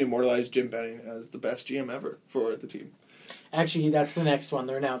eventually immortalize Jim Benning as the best GM ever for the team. Actually, that's the next one.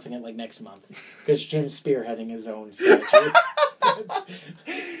 They're announcing it next month because Jim's spearheading his own statue.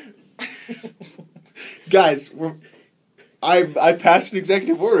 Guys, I passed an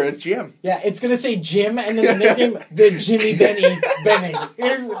executive order as GM. Yeah, it's going to say Jim and then the nickname, the Jimmy Benning.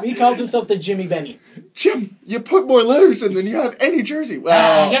 He calls himself the Jimmy Benny. Jim, you put more letters in than you have any jersey.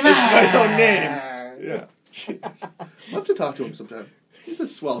 Well, it's my own name. Yeah. Jeez. I'll have to talk to him sometime. He's a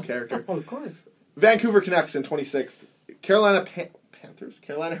swell character. Oh, of course. Vancouver Canucks in 26th. Carolina Panthers?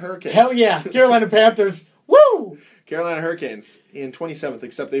 Carolina Hurricanes. Hell yeah. Carolina Panthers. Woo! Carolina Hurricanes in 27th,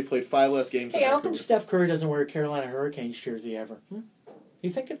 except they've played 5 less games Hey, than how come Vancouver. Steph Curry doesn't wear a Carolina Hurricanes jersey ever? You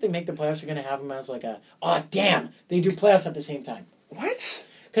think if they make the playoffs, they're going to have him as like a... Oh, damn! They do playoffs at the same time. What?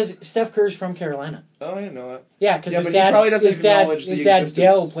 Because Steph Curry's from Carolina. Oh, I didn't know that. Yeah, because his but dad... he probably doesn't acknowledge his the dad existence.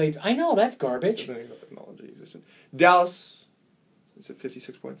 Dell played... I know, that's garbage. Doesn't acknowledge the existence. Dallas is at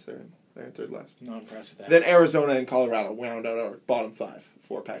 56 points. They're in third last. Not impressed with that. Then Arizona and Colorado wound out our bottom 5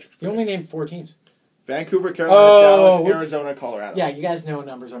 for Patrick's. You only named 4 teams. Vancouver, Carolina, Dallas, whoops. Arizona, Colorado. Yeah, you guys know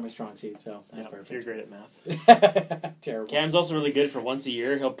numbers are my strong suit, so that's You're perfect. great at math. Terrible. Cam's also really good for once a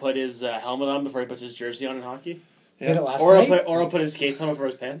year. He'll put his helmet on before he puts his jersey on in hockey. Did it last Or night? he'll put his skates on before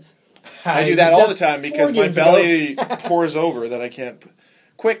his pants. I do that all the time because 4 my games ago. belly pours over that I can't.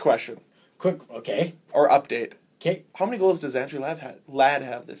 Quick question Quick, okay. or update. Okay. How many goals does Andrew Ladd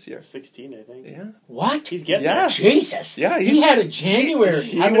have this year? 16, I think. Yeah. What? He's getting Yeah. there. Jesus. Yeah, he had a January.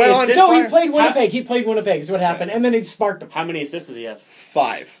 He How many went on assists? No, he fire. played Winnipeg. He played Winnipeg is what happened. And then it sparked him. How many assists does he have?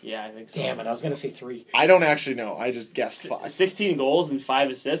 5. Yeah, I think so. Damn it, I was going to say 3. I don't actually know. I just guessed 5. 16 goals and 5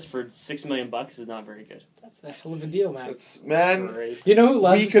 assists for $6 million is not very good. That's a hell of a deal, man. It's, man, Great. You know who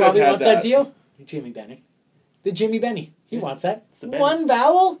loves We could have probably had wants that that. deal? Jimmy Benny. The Jimmy Benny. He wants that. the Benny. 1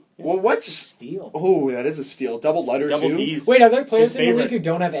 vowel? well, what's... Steal. Oh, that is a steal. Double letter, Double too. D's. Wait, are there players His in the league favorite. who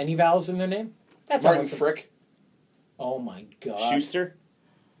don't have any vowels in their name? That's Martin awesome. Frick. Oh my god. Schuster?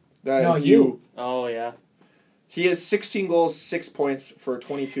 No, you. Oh, yeah. He has 16 goals, 6 points for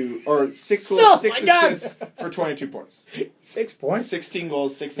 22... Or 6 goals, Oh 6 my God. assists for 22 points. 6 points? 16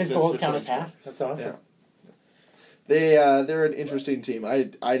 goals, 6 His assists goals for count as 22 half. That's awesome. They're an interesting team.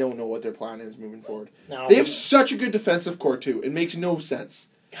 I don't know what their plan is moving forward. No, They have such a good defensive core too. It makes no sense.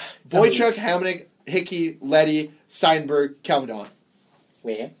 Wojciech, Hamonic, Hickey, Leddy, Seidenberg, Calvin Dawn.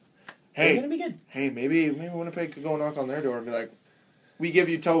 Wait. They're Hey, going to be good. maybe Winnipeg could go knock on their door and be like, "We give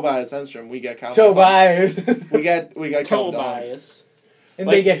you Tobias Enstrom, we get Calvin Dawn. Tobias. We got Calvin Dawn. Tobias. And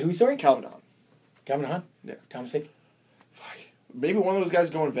Like- they get who, sorry? Calvin Dawn. Calvin Hunt? Yeah. Thomas Hick? Fuck. Maybe one of those guys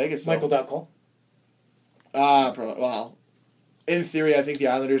go in Vegas. Michael Though. Duckel? Probably. Well, in theory, I think the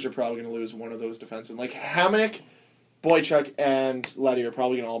Islanders are probably going to lose one of those defensemen. Like Hamonic, Boychuk, and Leddy are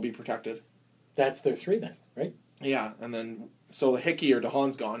probably going to all be protected. That's their 3 then, right? Yeah, and then so Hickey or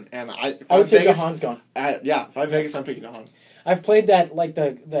DeHaan's gone, and I would say DeHaan's gone. If I'm Vegas, I'm picking DeHaan. I've played that, like,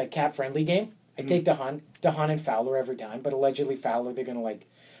 the cap-friendly game. I take DeHaan and Fowler every time, but allegedly Fowler, they're going to, like...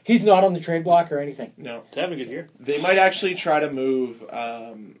 He's not on the trade block or anything. No, He's having a good year. they might actually try to move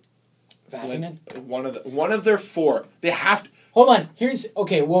Vatanen? one of their 4. They have to. Hold on. Here's...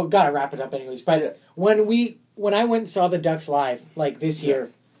 Okay, well, gotta wrap it up anyways. But Yeah. when I went and saw the Ducks live, like, this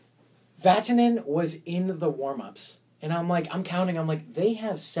year, Vatanen was in the warm-ups. And I'm counting, they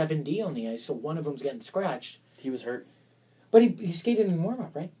have 7D on the ice, so one of them's getting scratched. He was hurt. But he skated in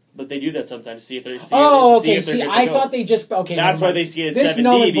warm-up, right? But they do that sometimes. See if they're. Oh, see okay. if they're See, good to I go. thought they just... Okay, That's never why mind. they skated This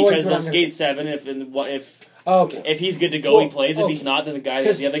null 7D and voids because what they'll I'm skate gonna- 7 if Oh, okay. if he's good to go, Well, he plays. If he's okay. not, then the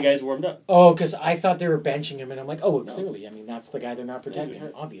Because- other guy's warmed up. Oh, because I thought they were benching him, and I'm like, oh, well, No. clearly. I mean, that's the guy they're not protecting,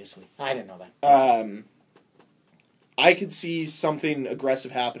 hurt. obviously. I didn't know that. I could see something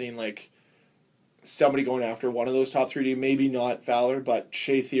aggressive happening, like somebody going after one of those top 3D. Maybe not Fowler, but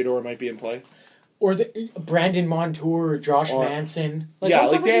Shea Theodore might be in play. Or Brandon Montour or Josh Or- Manson. Yeah,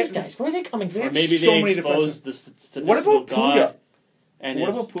 what's like up with they- these guys? Where are they coming they from? Or have maybe so they many expose the statistical What about god. Puglia? And What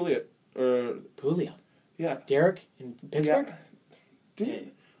his- about Pouliot? Or Puglia. yeah, Derek in Pittsburgh? yeah.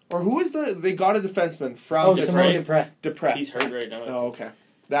 Did- Or who is they got a defenseman from Oh, Detroit. Simone Dupre. Depre. He's hurt right now. Oh, okay.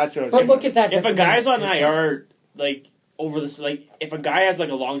 That's what I was But saying. look at that. If that's a guy's on amazing. IR, like over this, like if a guy has like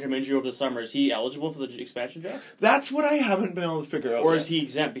a long-term injury over the summer, is he eligible for the expansion draft, That's what I haven't been able to figure out. or yet. is he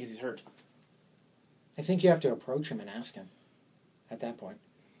exempt because he's hurt? I think you have to approach him and ask him at that point.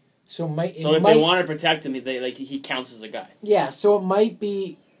 So So if they want to protect him, he counts as a guy. Yeah, so it might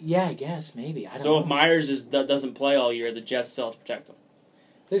be... Yeah, I guess, maybe. I don't So know. if Myers doesn't play all year, the Jets still have to protect him.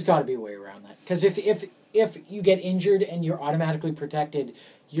 There's got to be a way around that. Because if you get injured and you're automatically protected,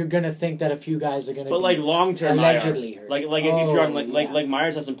 you're going to think that a few guys are going to But be like long-term allegedly IR, hurt. like if you're on yeah. like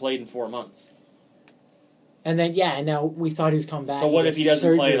Myers hasn't played in 4 months. And then, yeah, and now we thought he was coming back. So what if he doesn't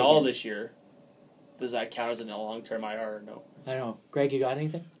play surgery at all again. this year? Does that count as a long-term IR or no? I don't know. Greg, you got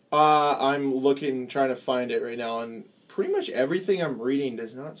anything? I'm trying to find it right now, and pretty much everything I'm reading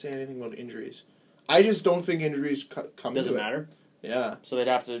does not say anything about injuries. I just don't think injuries come Doesn't into it. matter. Yeah. So they'd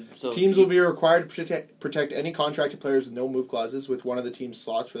have to. So Teams will be required to protect any contracted players with no move clauses with one of the team's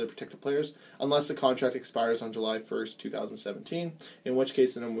slots for their protected players, unless the contract expires on July 1st, 2017, in which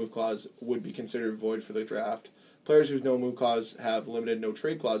case the no move clause would be considered void for the draft. Players whose no move clause have limited no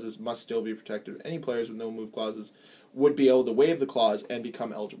trade clauses must still be protected. Any players with no move clauses would be able to waive the clause and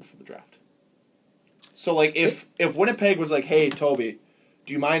become eligible for the draft. So, like, if Winnipeg was like, hey, Toby,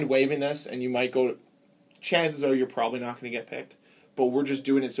 do you mind waiving this? And you might go, chances are you're probably not going to get picked. But we're just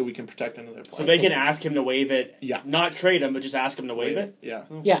doing it so we can protect another player. So they can ask him to waive it. Yeah. Not trade him, but just ask him to waive it? Yeah.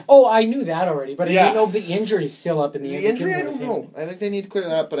 Yeah. Oh, I knew that already, but I Yeah. didn't know the injury's still up in the air. The injury, I don't know. I think they need to clear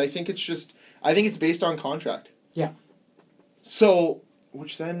that up, but I think it's based on contract. Yeah. So,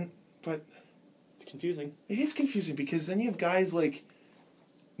 which then, but It's confusing. it is confusing because then you have guys like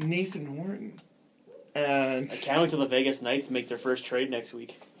Nathan Horton, and I can't wait till the Vegas Knights make their first trade next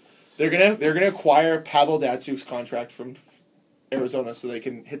week. they're gonna acquire Pavel Datsuk's contract from Arizona so they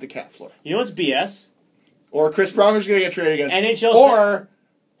can hit the cap floor. You know what's BS? Or Chris Pronger's gonna get traded again. NHL Or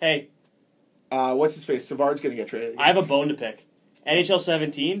Hey, what's his face? Savard's gonna get traded again. I have a bone to pick. NHL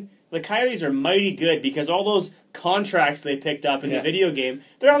 17, the Coyotes are mighty good because all those contracts they picked up in the video game,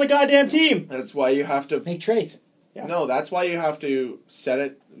 they're on the goddamn team. That's why you have to Make trades. Yeah. No, that's why you have to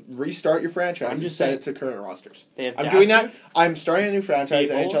restart your franchise and just set saying. it to current rosters. They have I'm doing Datsuk. that. I'm starting a new franchise,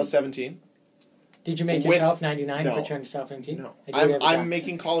 Dave NHL Owen? 17. Did you make With- yourself 99 no. and put yourself in team? No, I did every I'm time.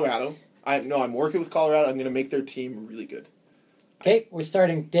 making Colorado. I'm working with Colorado. I'm going to make their team really good. Okay, we're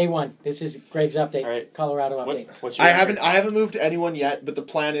starting day one. This is Greg's update. All right. Colorado update. What's your I haven't moved anyone yet, but the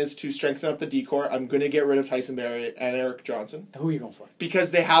plan is to strengthen up the decor. I'm going to get rid of Tyson Barrie and Eric Johnson Who are you going for?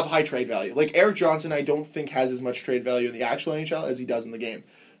 because they have high trade value. Like Eric Johnson, I don't think has as much trade value in the actual NHL as he does in the game.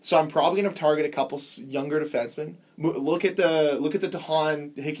 So I'm probably going to target a couple younger defensemen. Look at the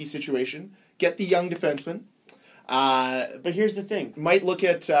DeHaan Hickey situation. Get the young defenseman. But here's the thing. Might look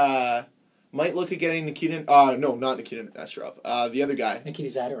at getting Nikita. No, not Nikita Nesterov. The other guy.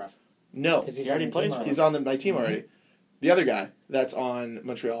 Nikita Zadorov. No, Because he's He already on the plays team for already. he's on my team already. The other guy that's on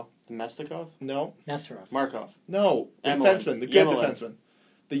Montreal. Mestikov? No, Nesterov. Markov. no, the Emelin. defenseman, the good Yemelin. defenseman,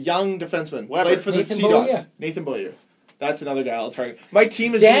 the young defenseman, Weber. played for the Nathan Sea Dogs. Beaulieu. Nathan Beaulieu. That's another guy I'll target. My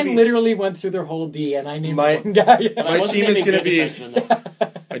team is Dan gonna be, literally went through their whole D, and I named My- one guy. But I My wasn't team is naming gonna good be- defensemen,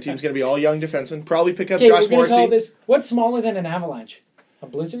 though. my team's gonna be all young defensemen. Probably pick up Okay, Josh we're going to call Morrissey. this... What's smaller than an avalanche? A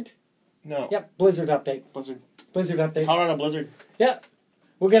blizzard? No, Yep, blizzard update. Blizzard. Blizzard update. Colorado Blizzard. Yep.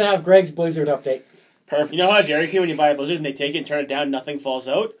 We're going to have Greg's blizzard update. perfect. You know how Derek when you buy a Blizzard and they take it and turn it down, nothing falls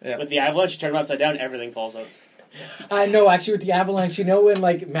out? Yeah. With the Avalanche, you turn them upside down, everything falls out. No, actually, with the avalanche, you know when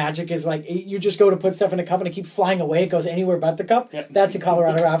like magic is like you just go to put stuff in a cup and it keeps flying away. It goes anywhere but the cup. Yep. That's a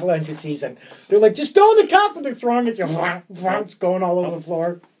Colorado Avalanche season. They're like, just go in the cup, and they're throwing it. It's going all over the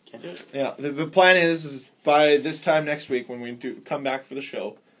floor. Can't do it. Yeah, the plan is by this time next week when we do come back for the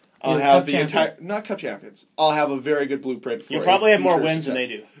show, I'll You're have cup the champion? entire not cup champions. I'll have a very good blueprint for. You a probably have more future wins than success.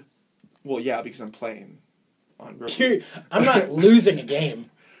 they do. Well, yeah, because I'm playing on rookie. I'm not losing a game.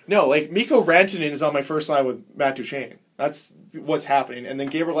 No, like Mikko Rantanen is on my first line with Matt Duchene. That's what's happening, and then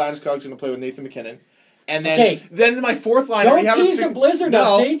Gabriel Landeskog's going to play with Nathan McKinnon, and then my fourth line. Don't I already have tease a Blizzard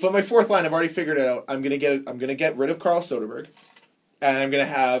update. but my fourth line, I've already figured it out. I'm going to get rid of Carl Soderberg, and I'm going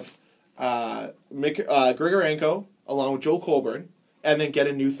to have Grigorenko along with Joel Colburn, and then get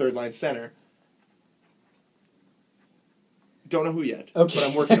a new third line center. Don't know who yet, Okay, but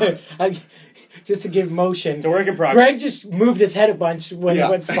I'm working on it. Just to give motion. It's a work in progress. Greg just moved his head a bunch when Yeah.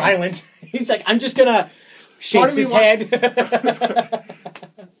 he went silent. He's like, I'm just gonna Part shake of me his wants- head.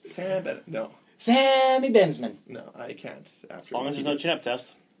 Sam Bennett. No, Sammy Bensman. I can't. After As long as there's no chin-up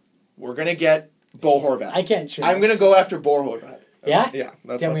test. we're going to get Bo Horvat. I can't shoot. I'm going to go after Bo Horvat. Yeah? Yeah,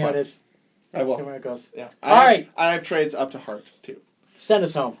 that's Tell my me how it plan. is. I will. Tell me how it goes. Yeah. All right. I have trades up to heart, too. Send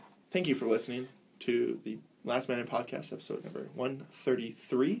us home. Thank you for listening to the Last Man In Podcast episode number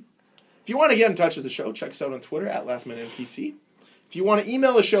 133. If you want to get in touch with the show, check us out on Twitter at LastManInPC. If you want to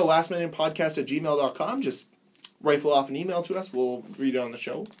email the show, lastmaninpodcast@gmail.com, just rifle off an email to us. We'll read it on the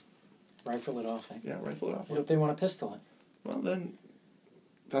show. Rifle it off. Eh? Yeah, rifle it off. What if they want a pistol? Well, then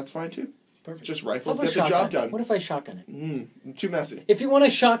that's fine, too. Perfect. Just How rifles about get the job shotgun? done. What if I shotgun it? Too messy. If you want to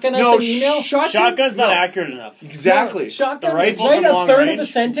shotgun us No, an email, Shotgun's not No. accurate enough. Exactly. shotgun. The rifle's Write in a long third of the range.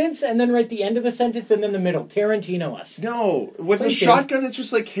 sentence, and then write the end of the sentence, and then the middle. Tarantino us. No, with a Please do. shotgun, it's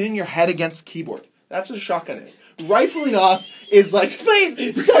just like hitting your head against the keyboard. That's what a shotgun is. Rifling off is like...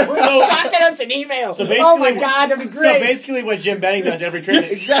 Please, shotgun us an email. So basically, oh my god, that'd be So great. basically what Jim Benning does every trade,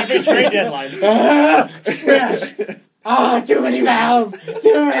 Exactly. every trade deadline. Smash. Too many vowels.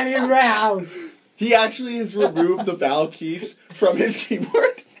 Too many vowels. He actually has removed the vowel keys from his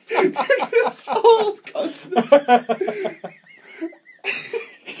keyboard. They're just all consonants.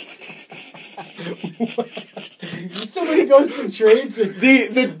 Somebody goes to trades. And,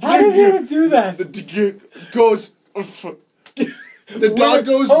 The how does he even do that? goes... The dog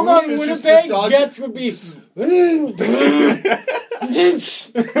goes... Hold woof, on, it's just the Winnipeg dog- Jets would be.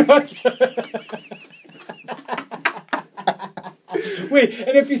 Wait,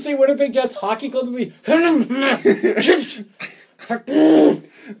 and if you say Winnipeg Jets Hockey Club, it'd be.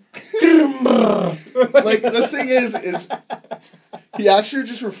 Like, the thing is he actually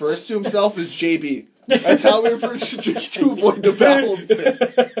just refers to himself as JB. That's how he refers to, just to avoid the vowels thing.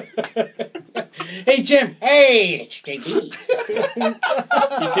 Hey, Jim. Hey, it's JB.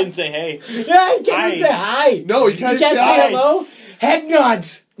 He couldn't say hey. Yeah, he can't even say hi. No, he can't You can't say say hi. hello. Head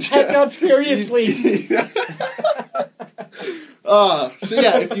nods. Head nods furiously. So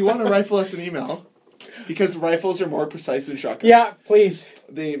yeah, if you want to rifle us an email, because rifles are more precise than shotguns. Yeah, please.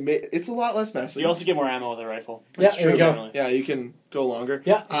 It's a lot less messy. You also get more ammo with a rifle. Yeah, there you go. Yeah, you can go longer.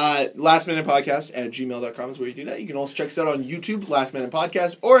 Yeah. lastminutepodcast@gmail.com is where you do that. You can also check us out on YouTube, Last Minute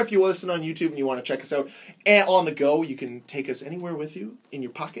Podcast, or if you listen on YouTube and you want to check us out and on the go, you can take us anywhere with you in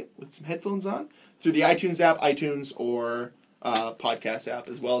your pocket with some headphones on through the iTunes app, or podcast app,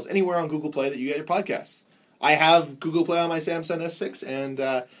 as well as anywhere on Google Play that you get your podcasts. I have Google Play on my Samsung S6, and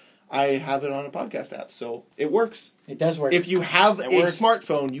I have it on a podcast app, so it works. It does work. If you have It a works.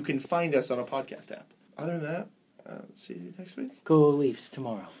 smartphone, you can find us on a podcast app. Other than that, see you next week. Go Leafs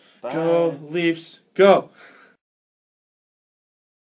tomorrow. Bye. Go Leafs, go!